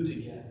can do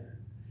together.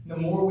 The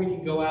more we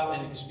can go out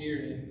and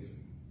experience.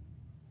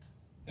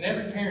 And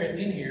every parent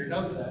in here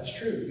knows that's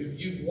true.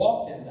 You've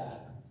walked in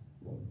that.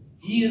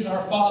 He is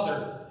our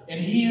Father, and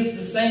He is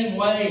the same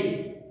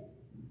way.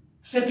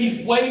 Except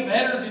He's way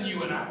better than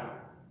you and I.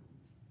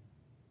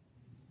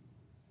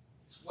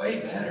 It's way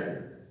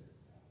better.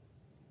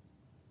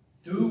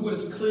 Do what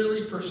is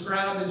clearly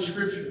prescribed in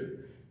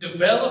Scripture.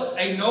 Develop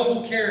a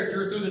noble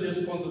character through the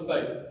disciplines of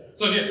faith.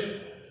 So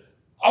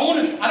I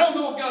don't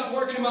know if God's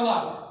working in my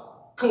life.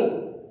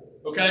 Cool.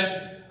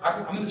 Okay?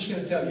 I'm just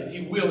going to tell you,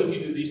 He will if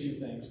you do these two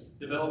things.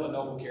 Develop a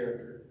noble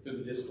character through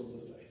the disciplines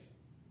of faith.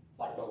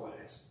 Like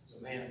Boaz. He's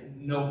a man of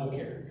noble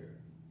character.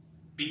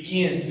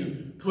 Begin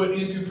to put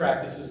into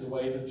practices the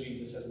ways of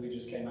Jesus as we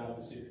just came out of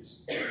the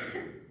series.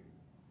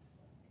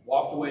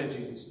 Walk the way of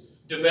Jesus.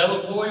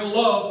 Develop loyal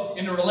love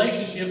in the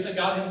relationships that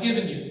God has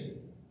given you.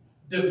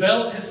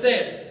 Develop, has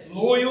said,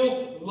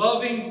 loyal,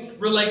 loving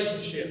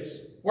relationships.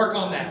 Work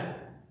on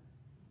that.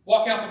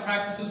 Walk out the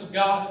practices of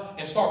God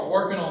and start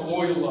working on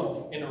loyal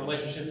love in the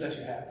relationships that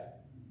you have.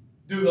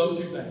 Do those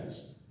two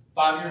things.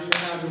 5 years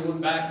from now, you'll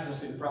look back and you'll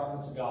see the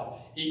providence of God.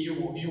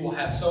 You will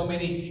have so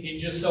many it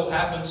just so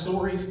happened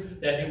stories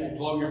that it will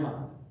blow your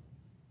mind.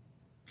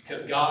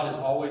 Because God is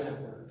always at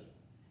work.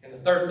 And the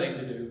third thing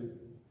to do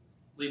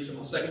leads to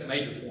my second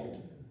major point.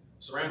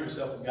 Surround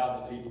yourself with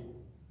godly people.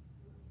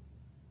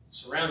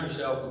 Surround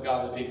yourself with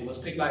godly people. Let's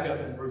pick back up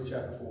in Ruth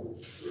chapter 4,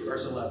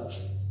 verse 11.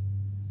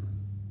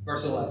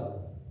 Verse 11.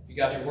 You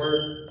got your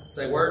word?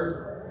 Say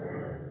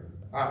word.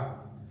 All right.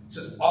 It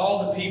says,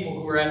 all the people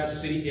who were at the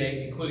city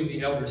gate, including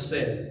the elders,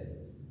 said,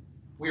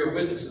 "We are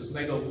witnesses.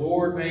 May the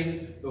Lord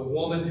make the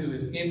woman who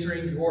is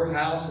entering your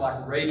house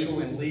like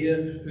Rachel and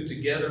Leah, who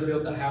together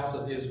built the house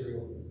of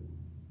Israel."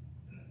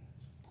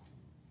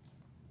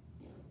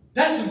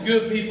 That's some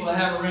good people to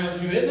have around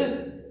you, isn't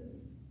it?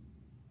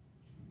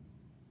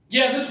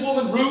 Yeah, this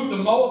woman, Ruth, the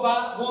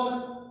Moabite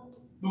woman,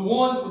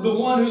 the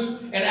one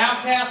who's an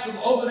outcast from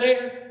over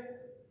there.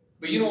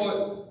 But you know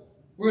what?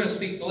 We're going to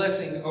speak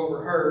blessing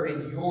over her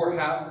in your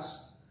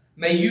house.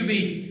 May you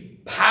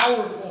be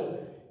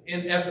powerful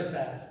in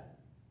Ephrathah,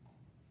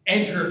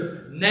 and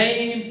your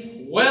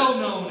name well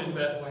known in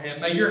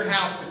Bethlehem. May your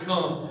house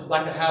become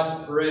like the house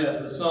of Perez,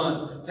 the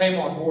son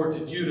Tamar bore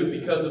to Judah,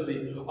 because of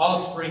the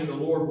offspring the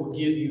Lord will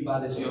give you by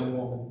this young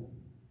woman.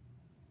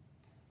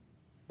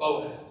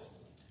 Boaz.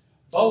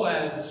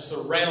 Boaz is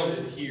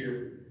surrounded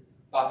here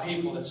by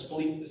people that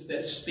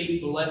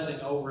speak blessing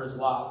over his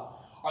life.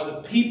 Are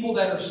the people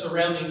that are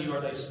surrounding you, are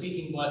they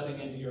speaking blessing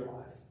into your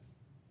life?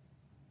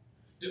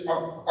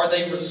 Are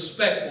they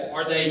respectful?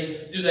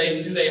 Do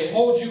they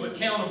hold you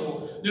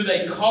accountable? Do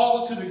they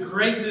call to the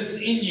greatness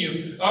in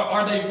you?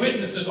 Are they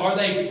witnesses? Are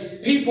they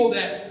people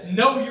that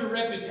know your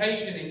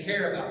reputation and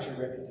care about your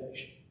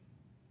reputation?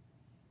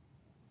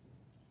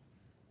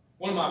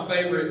 One of my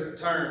favorite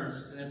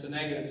terms, and it's a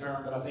negative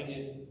term, but I think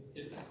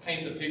it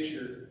paints a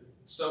picture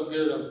so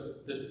good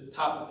of the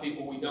type of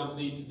people we don't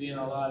need to be in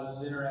our lives. It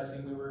was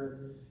interesting. We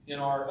were in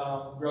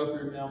our growth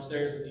group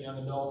downstairs with the young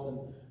adults,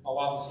 and my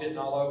wife was hitting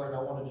all over, and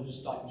I wanted to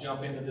just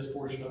jump into this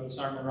portion of the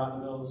sermon right in the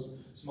middle of this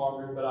small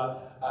group, but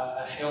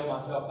I held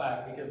myself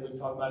back because we can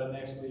talk about it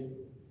next week.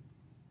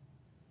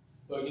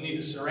 But you need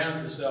to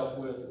surround yourself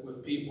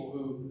with people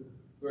who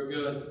are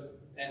good.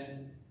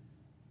 And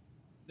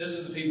this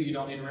is the people you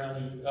don't need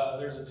around you.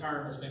 There's a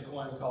term that's been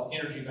coined called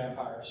energy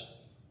vampires.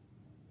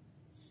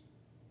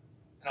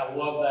 And I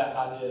love that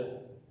idea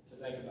to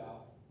think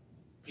about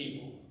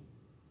people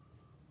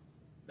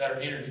that are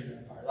energy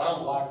vampires. I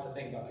don't like to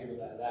think about people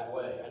that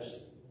way.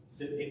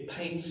 It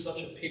paints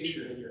such a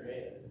picture in your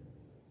head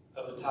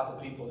of the type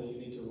of people that you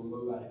need to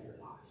remove out of your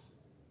life.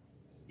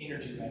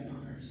 Energy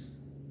vampires.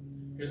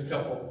 Here's a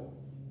couple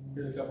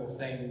of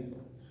things.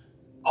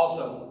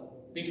 Also,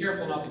 be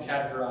careful not to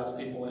categorize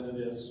people into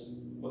this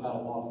without a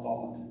lot of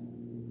thought.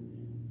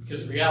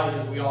 Because the reality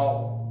is we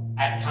all,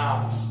 at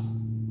times,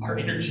 are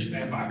energy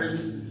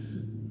vampires.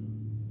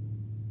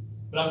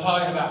 But I'm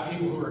talking about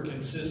people who are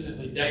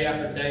consistently, day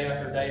after day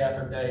after day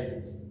after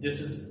day, this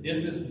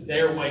is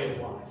their way of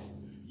life.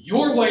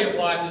 Your way of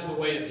life is the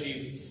way of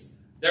Jesus.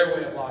 Their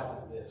way of life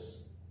is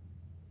this.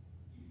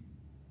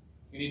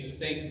 You need to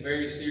think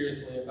very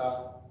seriously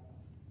about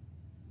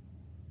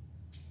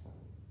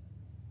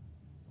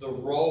the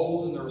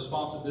roles and the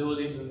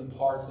responsibilities and the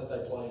parts that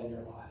they play in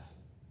your life.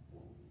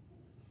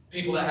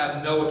 People that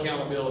have no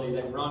accountability,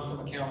 that run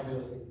from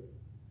accountability.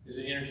 These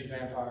are energy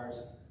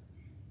vampires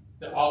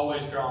that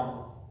always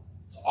drama.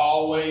 It's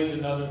always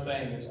another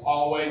thing. It's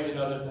always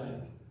another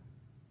thing.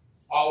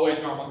 Always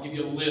drama. I'll give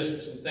you a list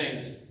of some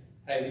things.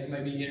 Hey, these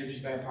may be energy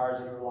vampires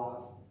in your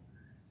life.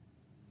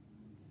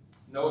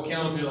 No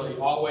accountability.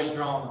 Always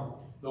drama.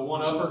 The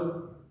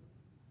one-upper.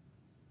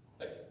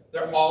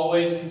 They're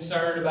always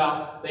concerned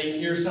about, they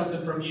hear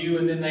something from you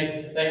and then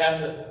they have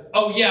to,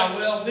 oh yeah,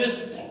 well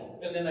this,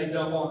 and then they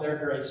dump on their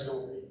great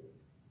story.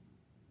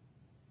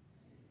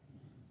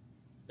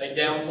 They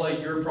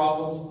downplay your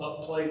problems,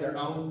 upplay their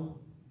own.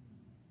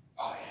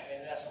 Oh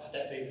yeah, that's not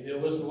that big a deal.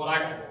 Listen to what I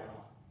got going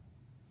on.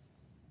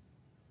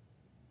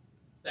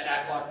 They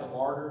act like the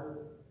martyr.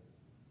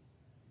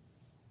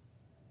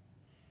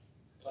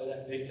 Play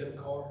that victim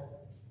card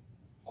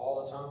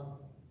all the time.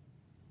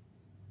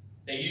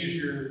 They use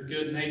your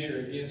good nature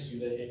against you.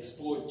 They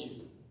exploit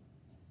you.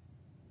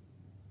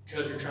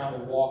 Because you're trying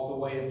to walk the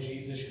way of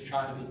Jesus, you're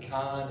trying to be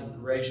kind and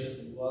gracious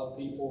and love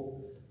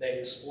people. They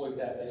exploit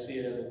that. They see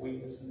it as a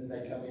weakness, and then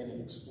they come in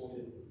and exploit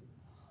it.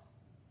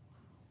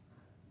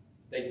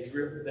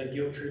 They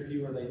guilt trip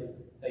you, or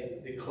they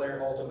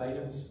declare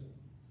ultimatums.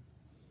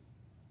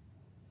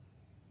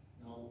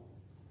 No.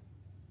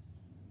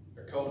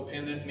 They're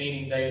codependent,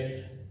 meaning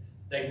they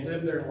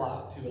live their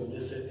life to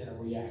elicit a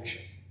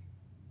reaction.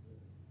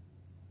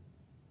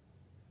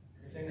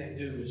 Everything they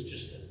do is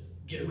just to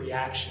get a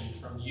reaction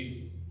from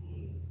you.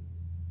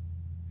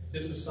 If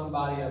this is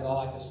somebody, as I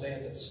like to say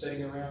it, that's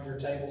sitting around your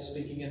table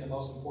speaking in the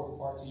most important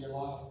parts of your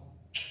life,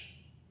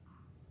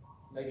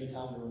 maybe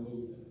time to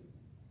remove them.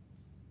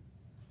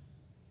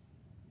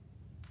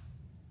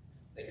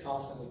 They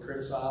constantly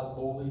criticize,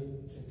 bully.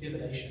 It's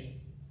intimidation.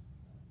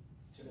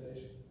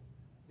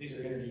 These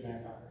are energy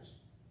vampires.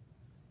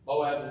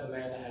 Boaz is a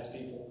man that has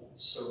people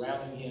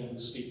surrounding him who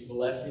speak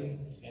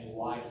blessing and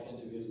life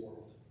into his world.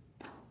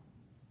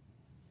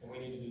 And we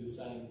need to do the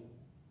same.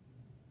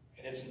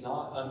 And it's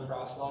not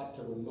unchristlike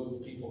to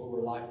remove people who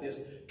are like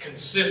this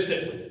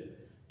consistently.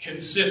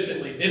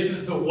 Consistently. This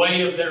is the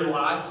way of their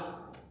life.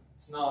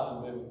 It's not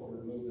unbiblical to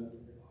remove them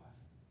from your life.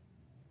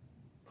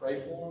 Pray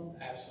for them?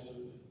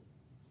 Absolutely.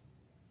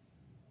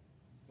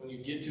 when you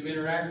get to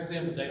interact with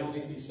them, but they don't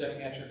need to be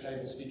sitting at your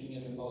table speaking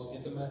in the most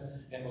intimate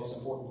and most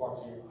important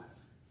parts of your life.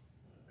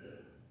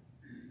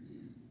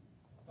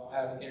 Don't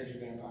have energy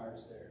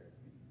vampires there.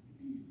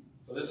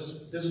 So this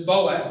is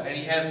Boaz, man.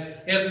 He has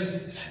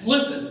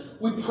listen,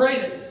 we pray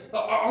that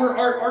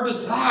our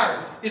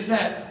desire is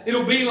that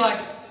it'll be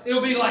like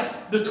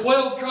the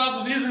 12 tribes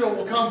of Israel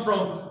will come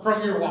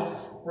from your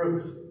wife,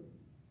 Ruth.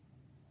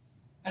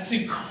 That's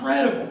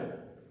incredible.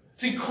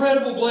 It's an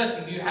incredible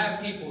blessing. You have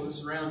people who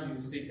surround you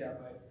and speak that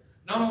way.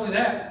 Not only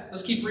that,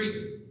 let's keep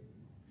reading.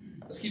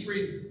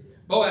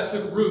 Boaz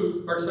took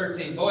Ruth, verse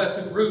 13. Boaz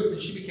took Ruth,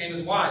 and she became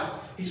his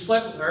wife. He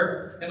slept with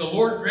her, and the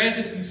Lord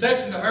granted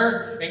conception to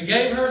her and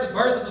gave her the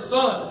birth of a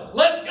son.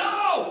 Let's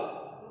go!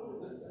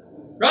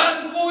 Right?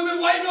 This is what we've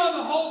been waiting on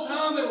the whole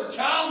time. They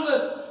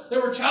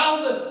were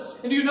childless.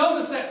 And you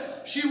notice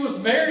that she was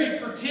married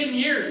for 10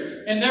 years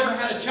and never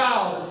had a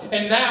child.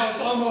 And now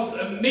it's almost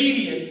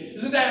immediate.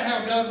 Isn't that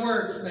how God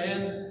works,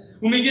 man?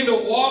 When we begin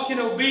to walk in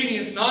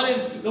obedience, not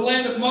in the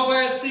land of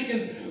Moab,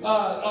 seeking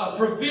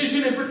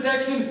provision and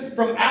protection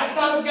from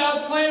outside of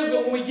God's plans,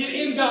 but when we get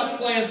in God's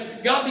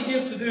plan, God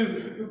begins to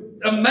do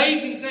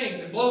amazing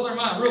things. It blows our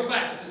mind real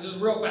fast. It's just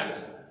real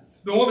fast.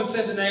 The woman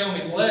said to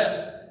Naomi,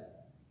 blessed.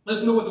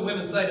 Listen to what the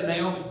women say to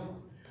Naomi.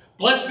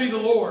 Blessed be the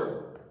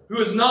Lord, who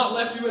has not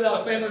left you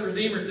without a family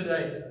redeemer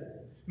today.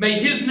 May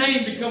his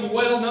name become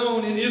well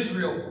known in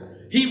Israel.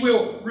 He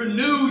will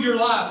renew your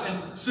life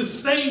and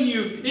sustain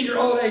you in your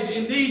old age.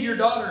 Indeed, your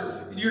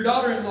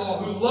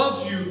daughter-in-law who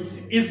loves you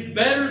is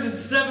better than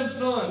 7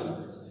 sons,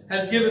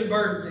 has given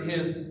birth to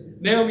him.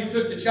 Naomi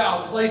took the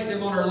child, placed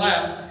him on her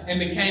lap, and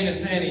became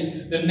his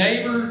nanny. The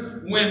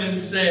neighbor women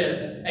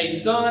said, a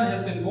son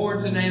has been born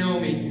to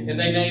Naomi, and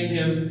they named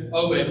him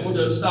Obed. We'll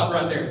just stop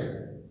right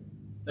there.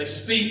 They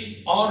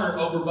speak honor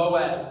over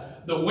Boaz.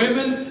 The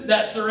women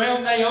that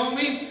surround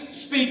Naomi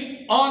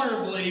speak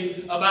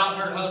honorably about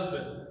her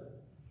husband.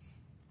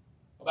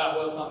 About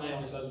what's not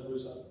Naomi's husband,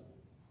 Ruth's husband.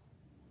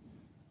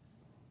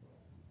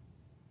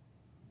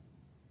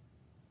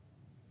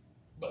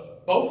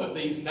 But both of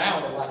these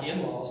now are like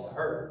in-laws to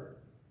her.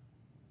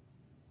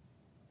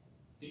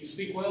 Do you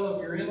speak well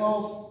of your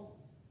in-laws?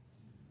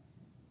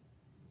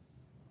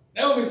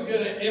 Naomi's a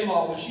good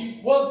in-law, but she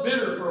was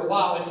bitter for a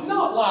while. It's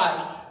not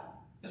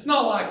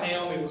like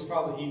Naomi was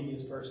probably the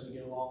easiest person to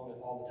get along with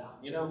all the time,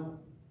 you know?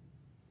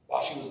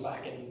 While she was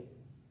back in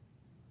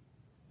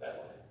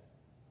Bethlehem.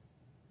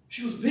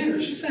 She was bitter.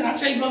 She said, I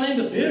changed my name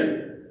to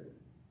bitter.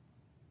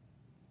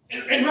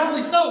 And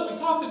rightly so. We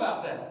talked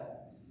about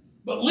that.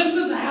 But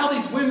listen to how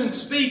these women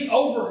speak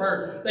over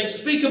her. They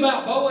speak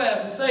about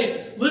Boaz and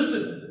say,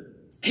 listen,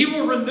 he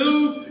will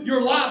renew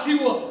your life. He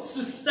will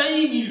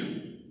sustain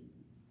you.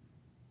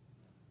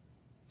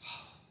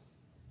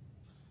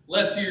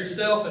 Left to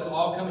yourself, it's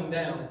all coming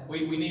down.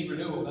 We need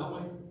renewal,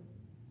 don't we?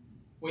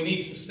 We need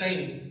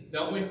sustaining,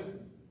 don't we?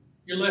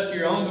 You're left to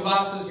your own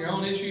devices, your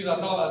own issues.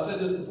 I said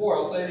this before.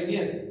 I'll say it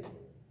again.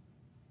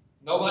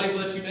 Nobody's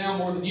let you down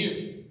more than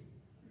you.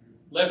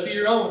 Left to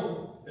your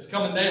own, it's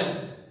coming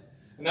down.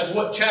 And that's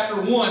what chapter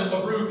 1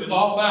 of Ruth is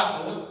all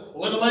about.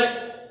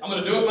 Elimelech, I'm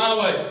going to do it my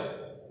way.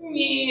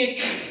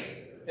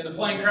 And the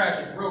plane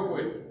crashes real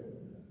quick.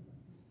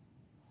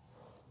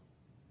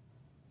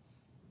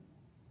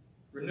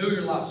 Renew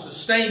your life,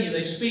 sustain you.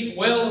 They speak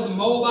well of the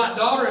Moabite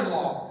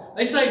daughter-in-law.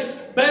 They say,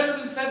 better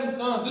than 7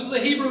 sons. This is a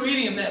Hebrew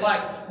idiom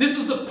that, this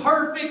is the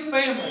perfect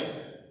family.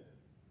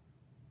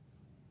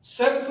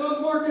 7 sons,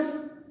 Marcus?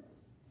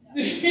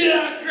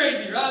 Yeah, that's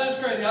crazy, right? That's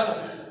crazy. I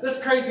know. That's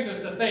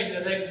craziness to think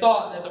that they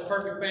thought that the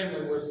perfect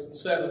family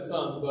was 7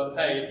 sons. But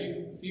hey,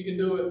 if you can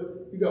do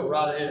it, you go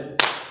right ahead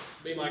and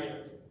be my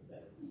guest.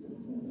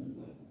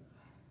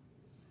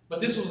 But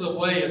this was a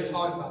way of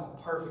talking about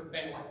the perfect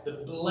family, like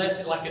the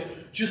blessing,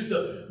 just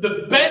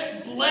the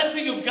best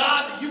blessing of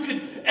God that you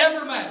could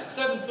ever imagine.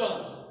 7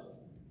 sons.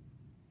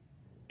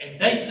 And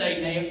they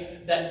say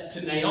that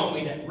to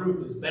Naomi that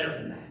Ruth is better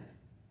than that.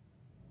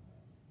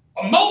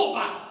 A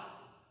Moabite.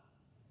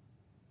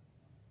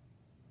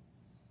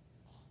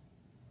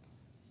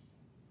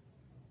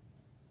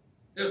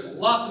 There's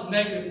lots of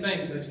negative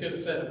things they could have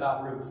said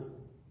about Ruth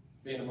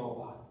being a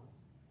Moabite.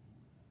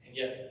 And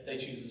yet they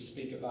choose to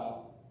speak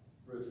about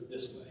Ruth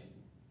this way.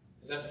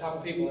 Is that the type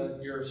of people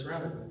that you're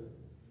surrounded with?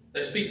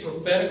 They speak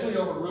prophetically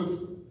over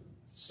Ruth's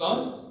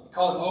son. They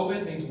call him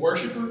Obed, means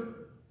worshiper.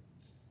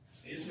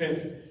 He's going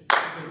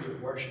to be a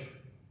worshiper.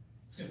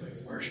 He's going to be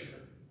a worshiper.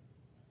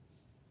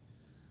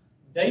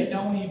 They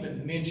don't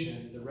even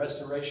mention the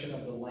restoration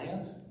of the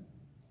land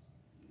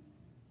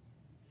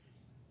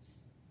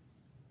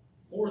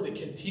or the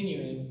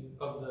continuing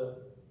of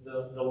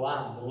the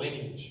line, the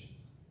lineage.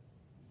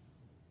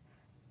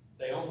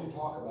 They only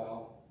talk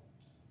about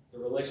the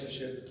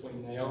relationship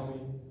between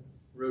Naomi,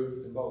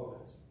 Ruth, and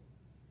Boaz.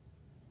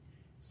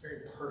 It's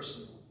very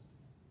personal.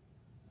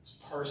 It's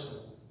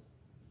personal.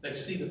 They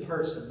see the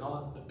person,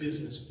 not the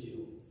business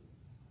deal.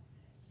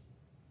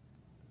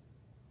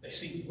 They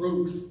see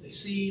Ruth. They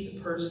see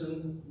the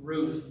person,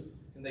 Ruth,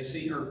 and they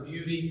see her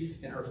beauty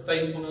and her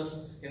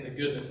faithfulness and the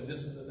goodness. And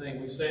this is the thing.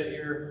 We've said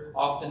here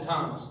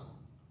oftentimes.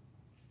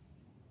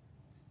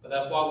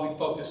 that's why we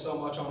focus so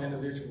much on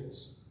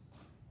individuals.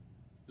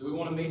 Do we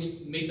want to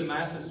meet the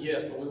masses?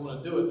 Yes, but we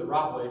want to do it the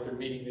right way through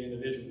meeting the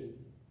individual.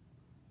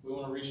 We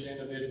want to reach the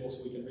individual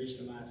so we can reach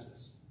the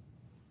masses.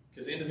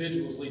 Because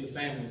individuals lead to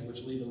families,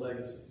 which lead to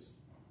legacies.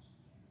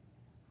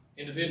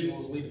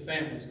 Individuals lead to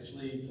families, which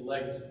lead to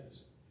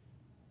legacies.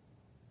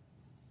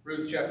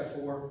 Ruth chapter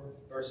 4,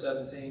 verse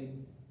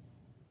 17.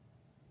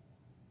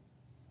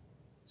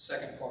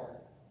 Second part.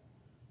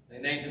 They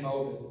named him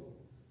Obed.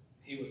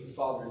 He was the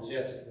father of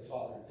Jesse, the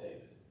father of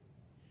David.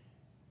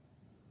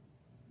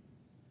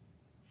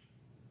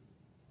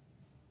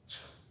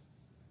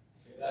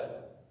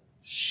 That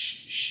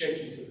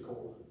shake you to the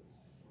core.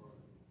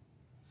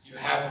 You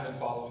haven't been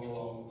following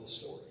along with the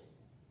story.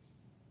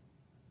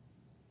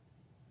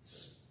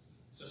 It's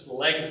this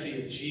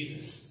legacy of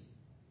Jesus.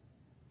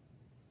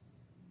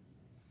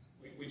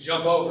 We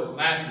jump over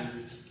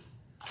Matthew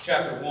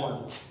chapter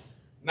 1.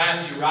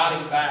 Matthew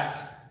writing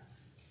back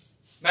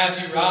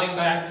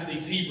to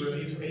these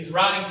Hebrews. He's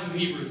writing to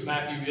Hebrews,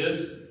 Matthew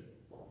is.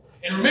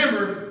 And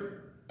remember,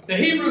 the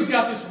Hebrews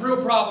got this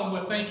real problem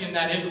with thinking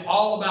that it's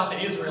all about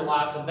the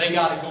Israelites and they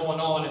got it going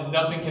on and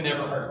nothing can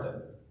ever hurt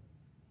them.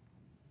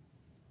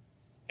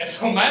 And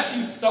so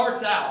Matthew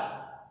starts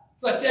out,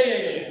 it's like,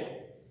 yeah.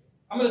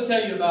 I'm going to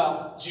tell you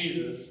about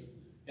Jesus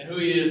and who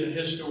he is and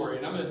his story.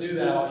 And I'm going to do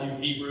that, all you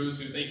Hebrews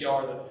who think you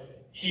are the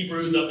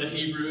Hebrews of the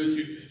Hebrews,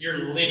 who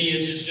your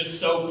lineage is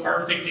just so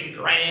perfect and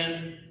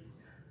grand.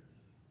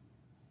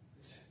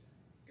 It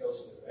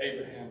goes through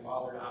Abraham,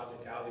 fathered Isaac,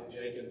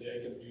 Jacob,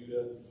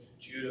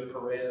 Judah,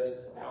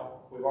 Perez.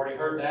 Now, we've already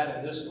heard that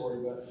in this story,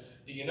 but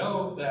do you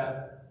know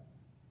that,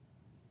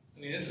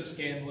 this is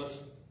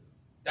scandalous.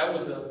 That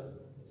was a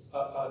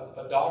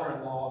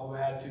daughter-in-law who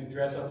had to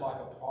dress up like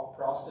a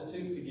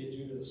prostitute to get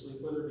Judah to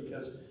sleep with her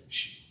because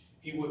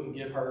he wouldn't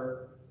give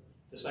her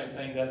the same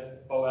thing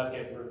that Boaz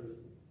gave Ruth.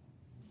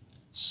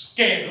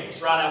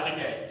 Scandalous right out the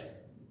gate.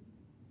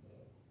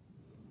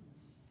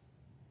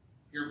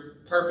 Your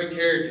perfect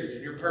heritage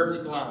and your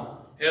perfect line.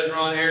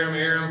 Hezron,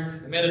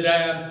 Aram,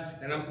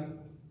 Amminadab,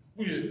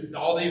 and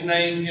all these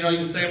names, you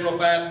can say them real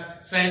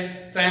fast.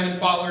 Salmon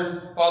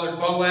fathered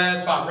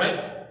Boaz by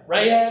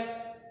Rahab.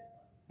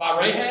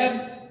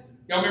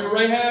 Y'all remember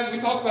Rahab? We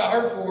talked about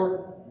her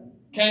before.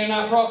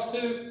 Canaanite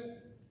prostitute.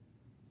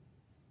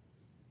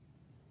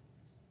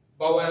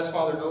 Boaz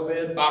fathered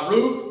Obed by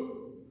Ruth,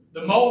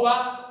 the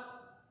Moabite.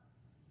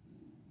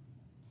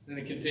 Then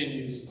it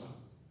continues.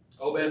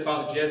 Obed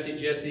fathered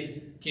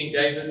Jesse, King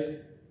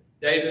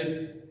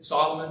David,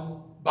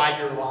 Solomon, by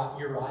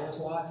Uriah's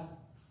wife.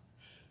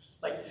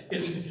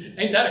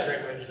 Ain't that a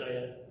great way to say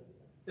it?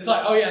 It's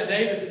like, oh yeah,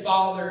 David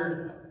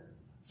fathered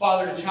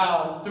a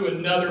child through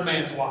another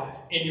man's wife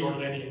in your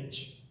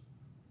lineage.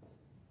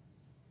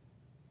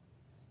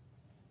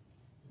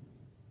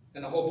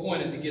 And the whole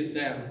point is he gets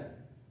down.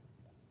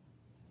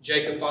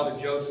 Jacob fathered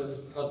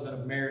Joseph, husband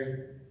of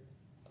Mary,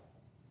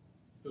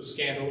 who was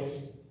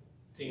scandalous,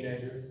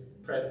 teenager,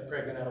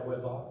 pregnant out of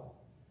wedlock.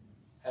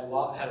 Had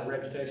a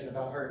reputation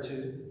about her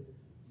too.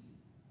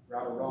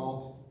 Right or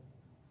wrong.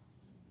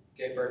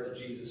 Gave birth to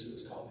Jesus, who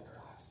was called the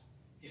Christ.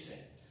 He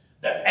said,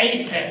 the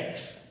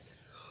apex,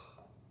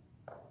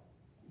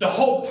 the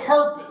whole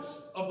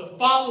purpose of the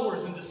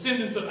followers and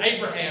descendants of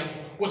Abraham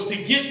was to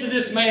get to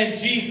this man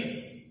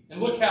Jesus. And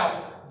look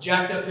how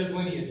jacked up his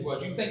lineage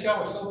was. You think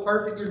y'all are so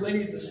perfect, your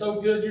lineage is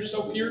so good, you're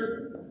so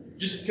pure,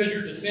 just because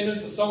you're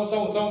descendants of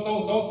so-and-so and so-and-so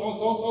and so-and-so and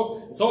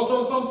so-and-so and so-and-so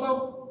and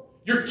so-and-so?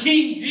 Your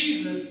King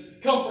Jesus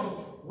come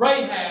from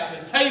Rahab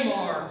and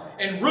Tamar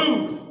and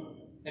Ruth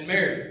and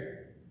Mary.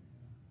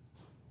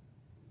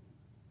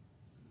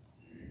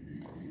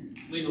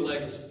 Leave a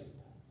legacy.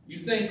 You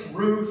think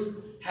Ruth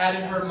had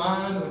in her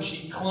mind when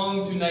she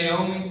clung to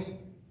Naomi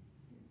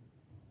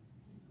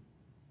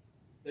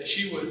that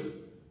she would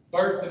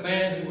birth the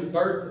man who would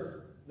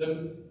birth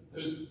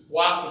whose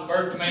wife would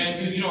birth the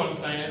man who, you know what I'm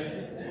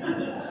saying?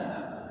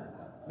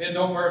 Men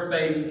don't birth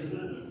babies,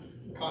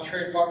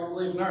 contrary to popular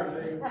belief in our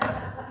day.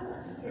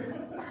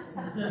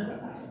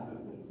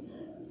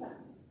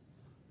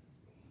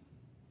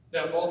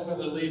 That would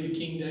ultimately lead to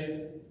King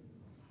David,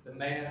 the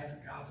man after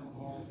God's own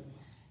heart.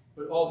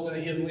 But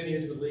ultimately his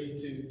lineage would lead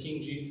to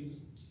King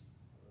Jesus.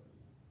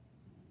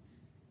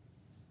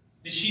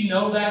 Did she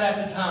know that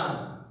at the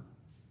time?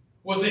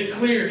 Was it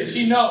clear? Did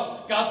she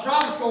know God's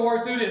promise is going to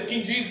work through this?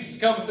 King Jesus is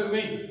coming through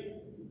me.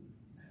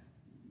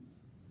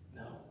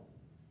 No.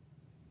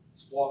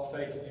 Just walk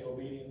faithfully,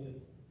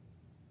 obediently.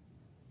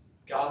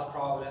 God's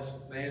providence,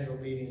 man's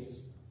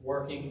obedience,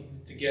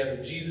 working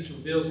together. Jesus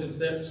reveals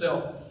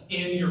himself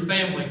in your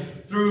family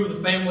through the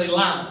family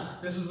line.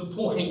 This is the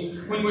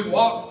point. When we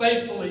walk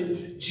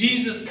faithfully,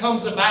 Jesus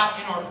comes about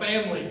in our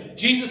family.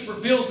 Jesus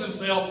reveals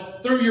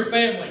himself through your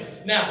family.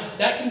 Now,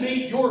 that can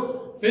be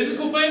your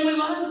physical family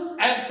line?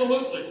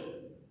 Absolutely.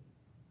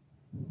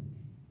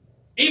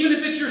 Even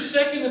if it's your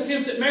second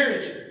attempt at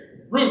marriage,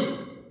 Ruth.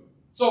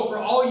 So for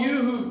all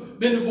you who've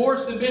been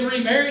divorced and been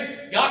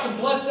remarried, God can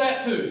bless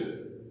that too.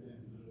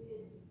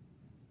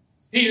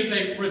 He is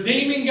a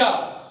redeeming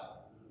God.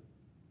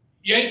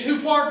 You ain't too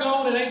far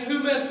gone, it ain't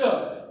too messed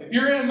up. If If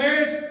you're in a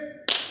marriage,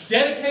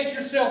 dedicate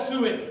yourself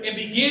to it and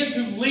begin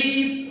to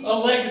leave a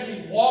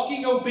legacy,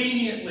 walking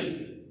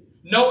obediently,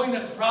 knowing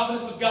that the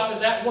providence of God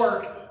is at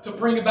work to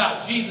bring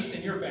about Jesus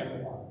in your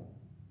family line.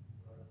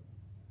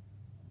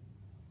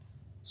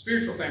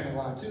 Spiritual family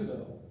line too,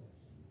 though.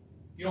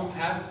 If you don't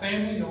have a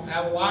family, you don't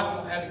have a wife, you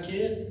don't have a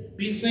kid,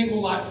 be single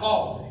like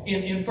Paul.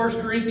 In 1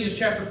 Corinthians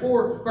chapter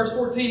 4, verse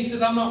 14, he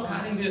says, I'm not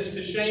writing this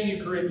to shame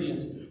you,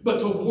 Corinthians, but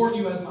to warn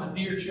you as my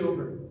dear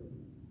children.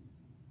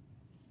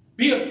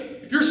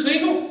 If you're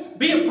single,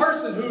 be a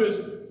person who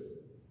is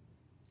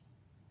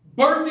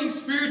birthing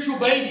spiritual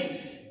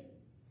babies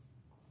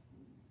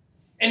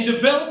and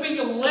developing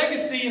a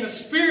legacy in a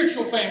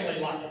spiritual family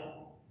life.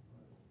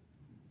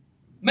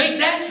 Make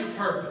that your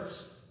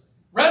purpose.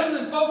 Rather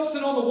than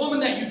focusing on the woman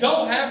that you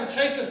don't have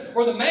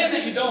or the man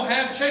that you don't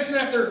have, chasing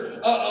after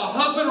a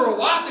husband or a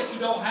wife that you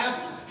don't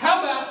have, how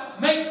about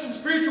make some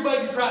spiritual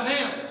babies right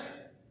now?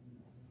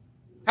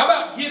 How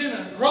about get in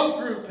a growth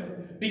group and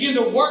begin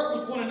to work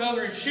with one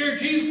another and share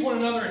Jesus with one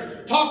another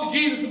and talk to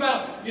Jesus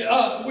about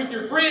with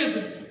your friends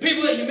and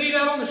people that you meet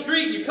out on the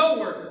street and your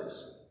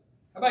co-workers?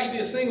 How about you be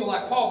a single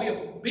like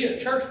Paul, be a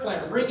church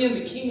planner, bring in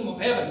the kingdom of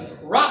heaven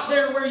right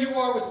there where you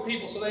are with the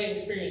people so they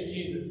experience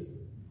Jesus.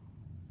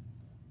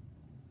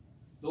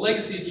 The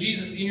legacy of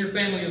Jesus in your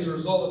family is a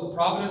result of the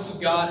providence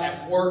of God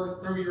at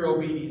work through your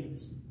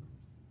obedience.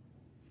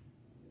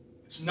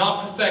 It's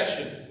not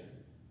perfection.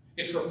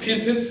 It's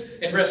repentance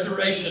and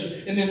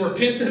restoration, and then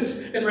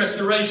repentance and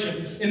restoration,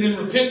 and then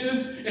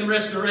repentance and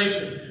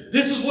restoration.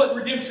 This is what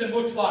redemption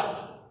looks like.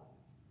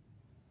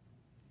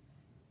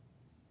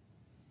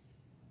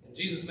 And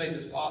Jesus made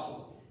this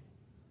possible.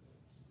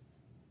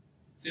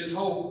 See, this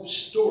whole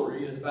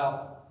story is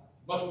about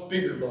a much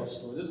bigger love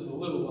story. This is a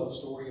little love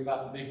story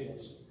about the big love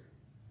story.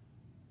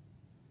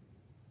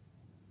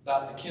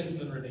 About the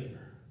kinsman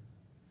redeemer.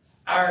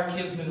 Our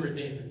kinsman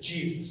redeemer,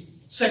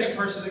 Jesus, second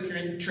person of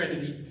the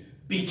Trinity,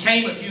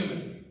 became a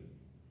human,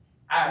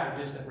 our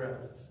distant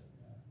relative.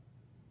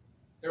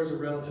 There was a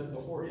relative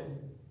before him.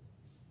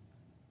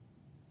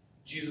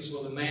 Jesus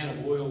was a man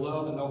of loyal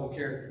love and noble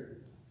character.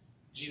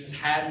 Jesus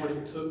had what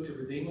it took to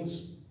redeem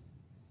us.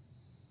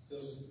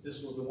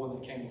 This was the one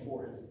that came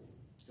before him.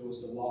 It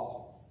was the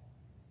law.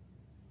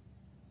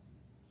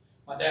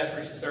 My dad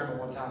preached a sermon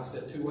one time and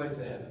said 2 ways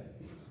to heaven.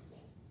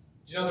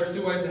 Did you know there's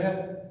 2 ways to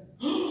heaven?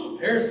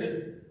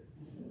 Heresy.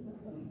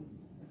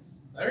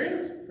 There he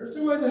is. There's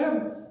 2 ways to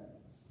heaven.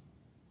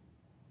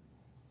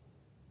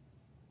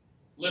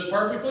 Live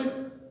perfectly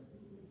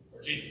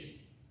or Jesus?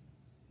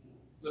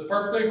 Live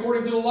perfectly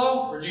according to the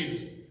law or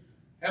Jesus?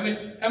 How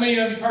many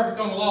of you perfect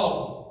on the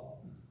law?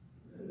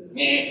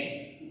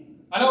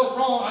 I know it's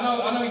wrong. I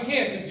know you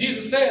can't, because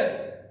Jesus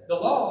said the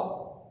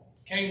law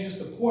came just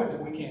to point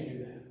that we can't do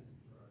that.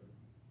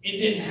 It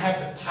didn't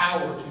have the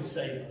power to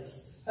save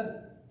us. It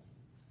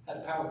had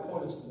the power to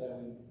point us to that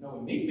we know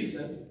we need to be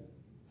saved.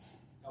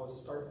 That was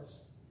his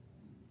purpose.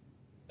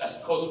 That's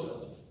the close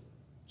relative.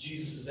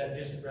 Jesus is that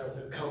distant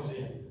relative who comes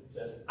in and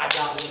says, I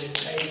got what it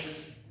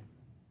takes.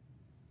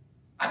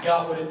 I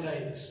got what it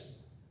takes.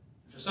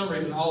 For some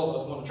reason, all of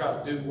us want to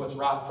try to do what's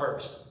right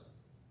first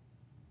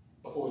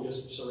before we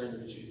just surrender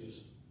to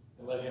Jesus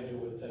and let him do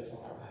what it takes on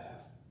our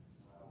behalf.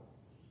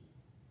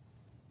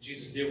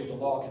 Jesus did what the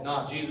law could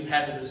not. Jesus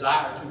had the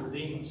desire to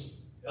redeem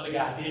us. The other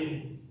guy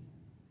didn't.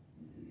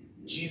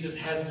 Jesus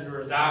has the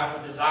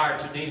desire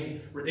to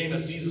redeem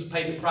us. Jesus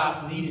paid the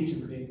price needed to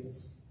redeem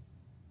us,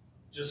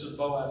 just as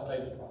Boaz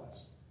paid the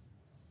price.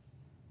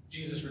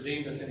 Jesus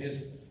redeemed us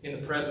in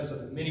the presence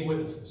of many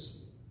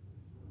witnesses.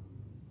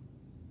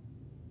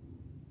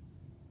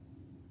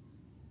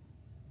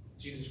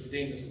 Jesus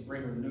redeemed us to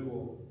bring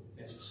renewal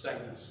and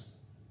sustain us.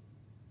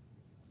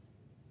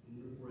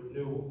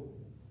 Renewal.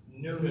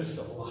 Newness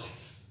of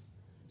life.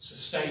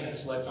 Sustain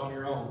us left on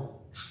your own.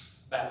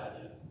 Bad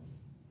idea.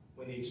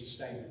 We need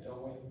sustainment, don't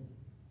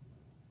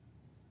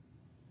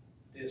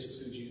we? This is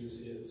who Jesus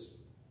is.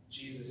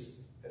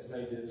 Jesus has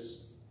made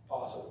this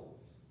possible.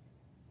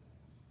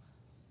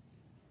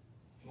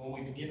 And when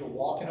we begin to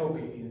walk in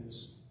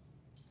obedience,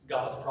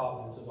 God's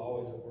providence is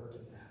always at work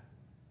in that.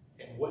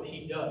 And what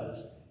he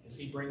does is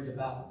he brings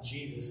about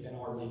Jesus in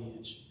our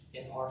lineage,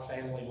 in our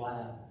family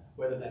line,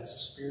 whether that's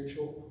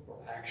spiritual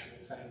or actual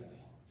family,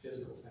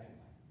 physical family.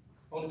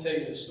 I want to tell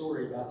you a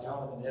story about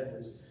Jonathan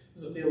Edwards. He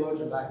was a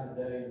theologian back in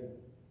the day,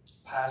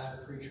 pastor,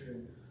 preacher,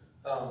 and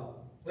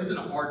lived in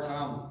a hard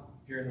time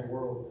here in the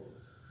world.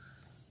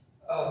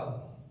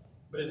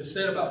 But it is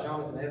said about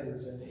Jonathan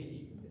Edwards, and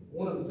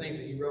one of the things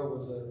that he wrote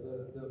was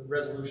the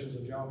resolutions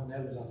of Jonathan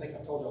Edwards. I think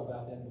I've told you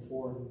about them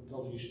before and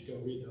told you you should go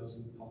read those,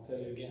 and I'll tell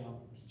you again,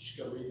 you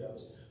should go read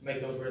those.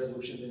 Make those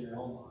resolutions in your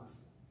own life.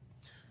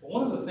 But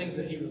one of the things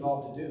that he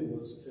resolved to do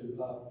was to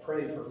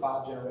pray for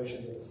 5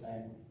 generations of his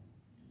family.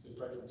 So he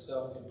prayed for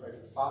himself, and he prayed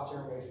for 5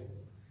 generations.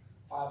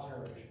 5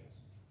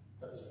 generations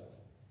of himself,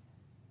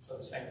 of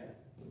his family.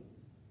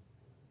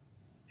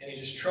 And he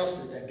just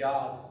trusted that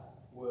God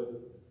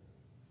would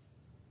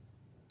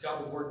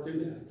work through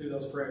that, through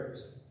those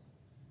prayers.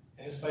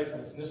 And his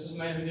faithfulness. And this was a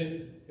man who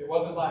it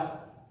wasn't like,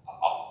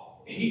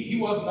 he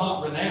was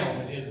not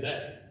renowned in his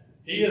day.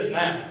 He is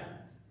now.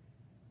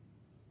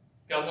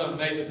 God's done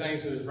amazing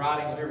things with his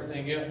writing and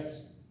everything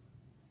else.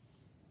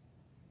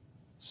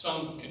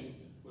 Some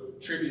would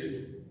attribute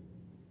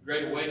the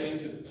Great Awakening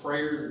to the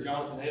prayers of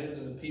Jonathan Edwards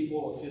and the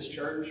people of his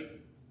church.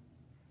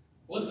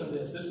 Listen to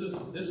this. This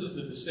is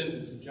the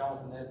descendants of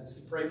Jonathan Edwards.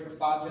 He prayed for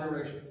 5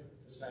 generations of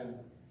his family.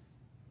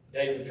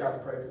 David tried to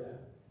pray for that.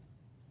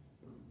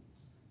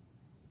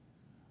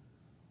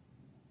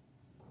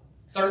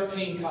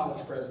 13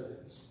 college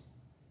presidents,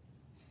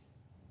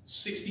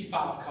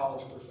 65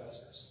 college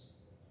professors,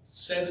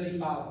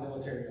 75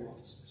 military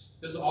officers.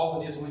 This is all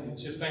in his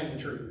lineage, his family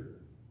tree.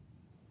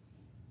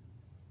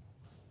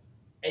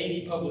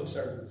 80 public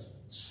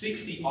servants,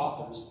 60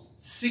 authors,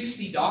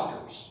 60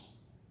 doctors,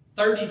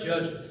 30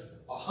 judges,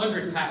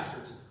 100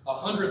 pastors,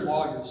 100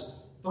 lawyers,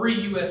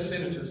 3 U.S.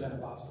 senators, and a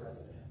vice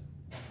president.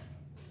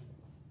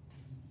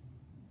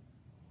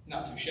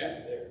 Not too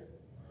shabby there.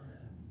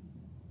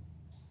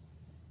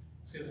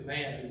 This is a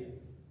man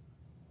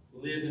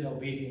who lived in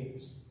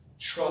obedience,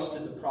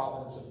 trusted the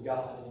providence of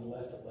God, and he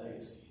left a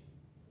legacy.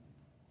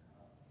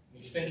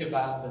 You think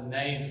about the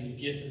names and you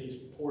get to these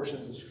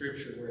portions of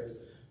Scripture where it's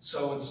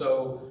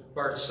so-and-so,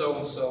 birth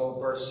so-and-so,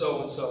 birth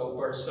so-and-so,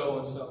 birth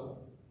so-and-so.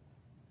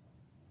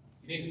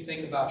 You need to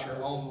think about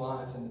your own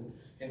life and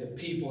the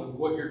people and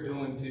what you're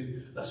doing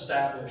to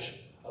establish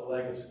a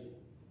legacy.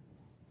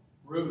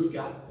 Ruth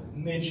got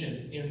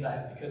mentioned in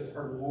that because of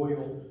her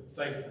loyal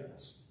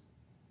faithfulness,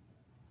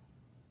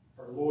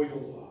 her loyal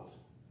love.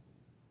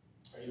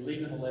 Are you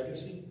leaving a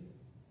legacy?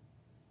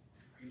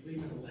 Are you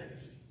leaving a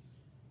legacy?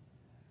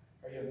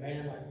 Are you a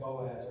man like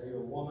Boaz? Are you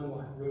a woman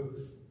like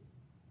Ruth?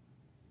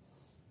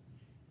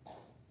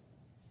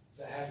 Is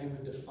that how you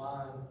would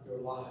define your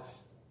life?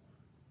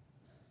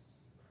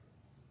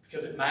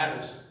 Because it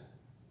matters.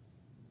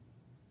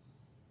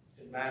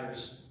 It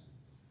matters.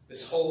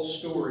 This whole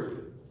story,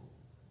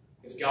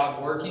 is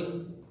God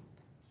working?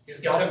 Is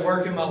God at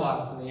work in my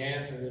life? And the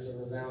answer is a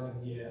resounding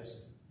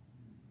yes.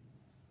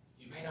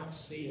 You may not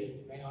see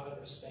it, you may not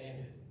understand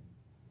it,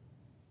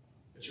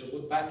 but you'll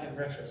look back in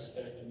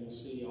retrospect and you'll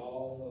see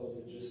all those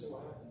that just so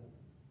happened.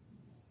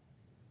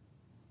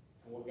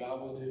 And what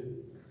God will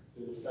do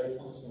through the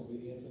faithfulness and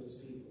obedience of his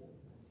people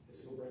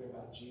is he'll bring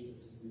about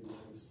Jesus and new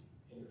things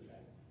in your family.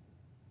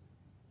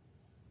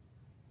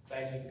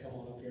 Thank you. Come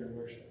on up here and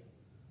worship.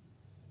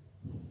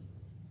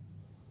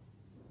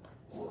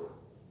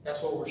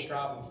 That's what we're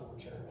striving for,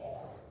 church.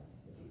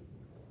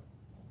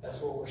 That's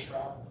what we're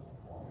striving for.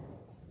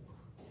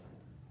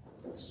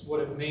 It's what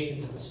it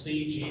means to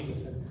see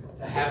Jesus and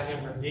to have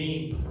him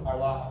redeem our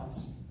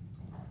lives.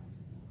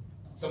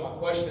 So my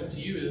question to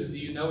you is, do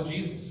you know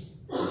Jesus?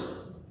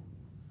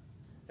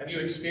 Have you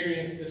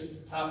experienced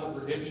this type of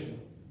redemption?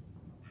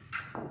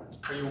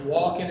 Are you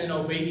walking in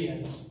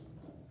obedience?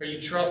 Are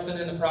you trusting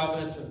in the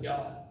providence of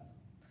God?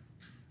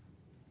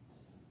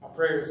 My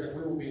prayer is that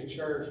we will be a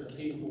church with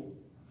people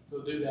who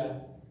will do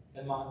that.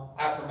 And my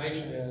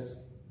affirmation is,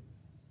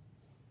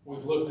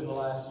 we've looked in the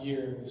last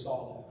year and we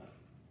saw that.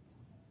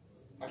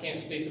 I can't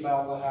speak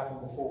about what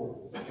happened before.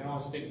 I can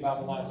only speak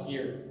about the last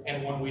year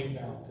and 1 week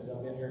now, because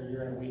I've been here a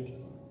year and a week.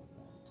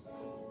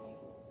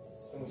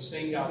 And we've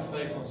seen God's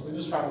faithfulness. We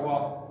just try to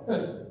walk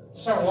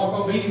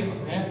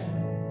obediently, man.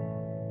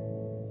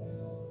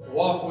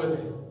 Walk with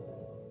him.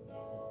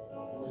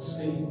 And we've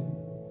seen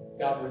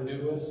God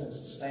renew us and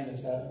sustain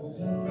us, haven't we?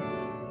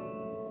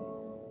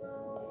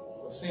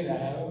 We've seen that,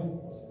 haven't we?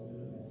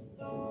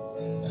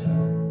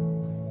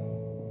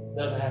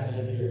 Doesn't have to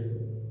end here.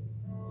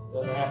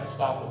 Doesn't have to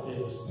stop with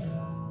this.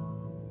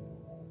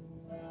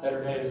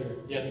 Better days are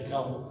yet to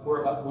come.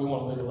 We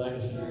want to leave a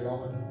legacy here,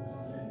 don't we?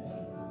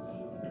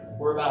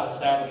 We're about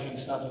establishing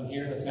something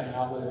here that's going to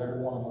outlive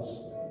every one of us.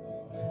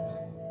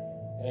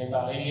 It ain't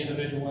about any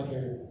individual in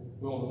here.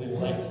 We want to leave a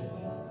legacy.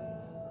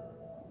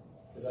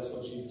 Because that's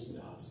what Jesus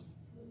does.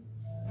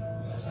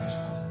 That's what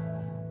Jesus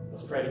does.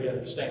 Let's pray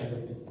together. Stand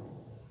with me.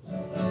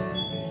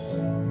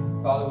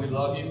 Father, we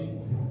love you.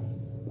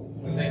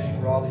 We thank you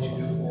for all that you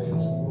do for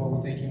us. Lord,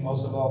 we thank you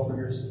most of all for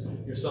your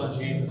Son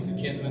Jesus, the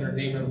kinsman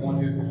redeemer, the one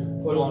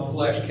who put on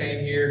flesh,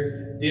 came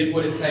here, did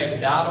what it takes,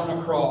 died on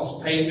a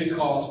cross, paid the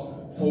cost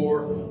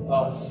for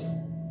us.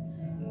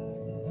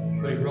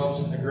 But he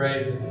rose from the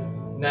grave.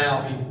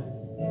 Now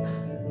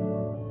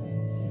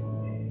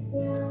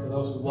for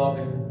those who love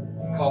him,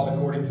 called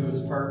according to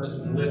his purpose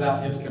and live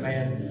out his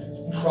commands, is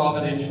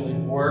providentially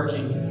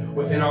working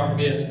within our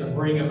midst to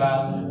bring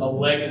about a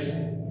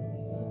legacy.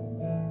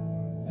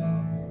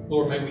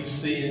 Lord, may we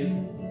see it.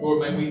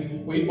 Lord, may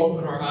we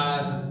open our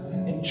eyes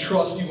and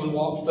trust you and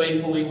walk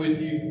faithfully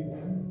with you.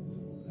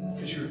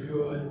 Because you're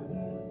good.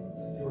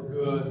 You're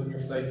good and you're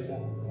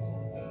faithful.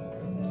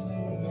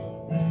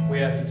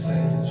 We ask these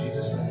things in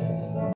Jesus' name.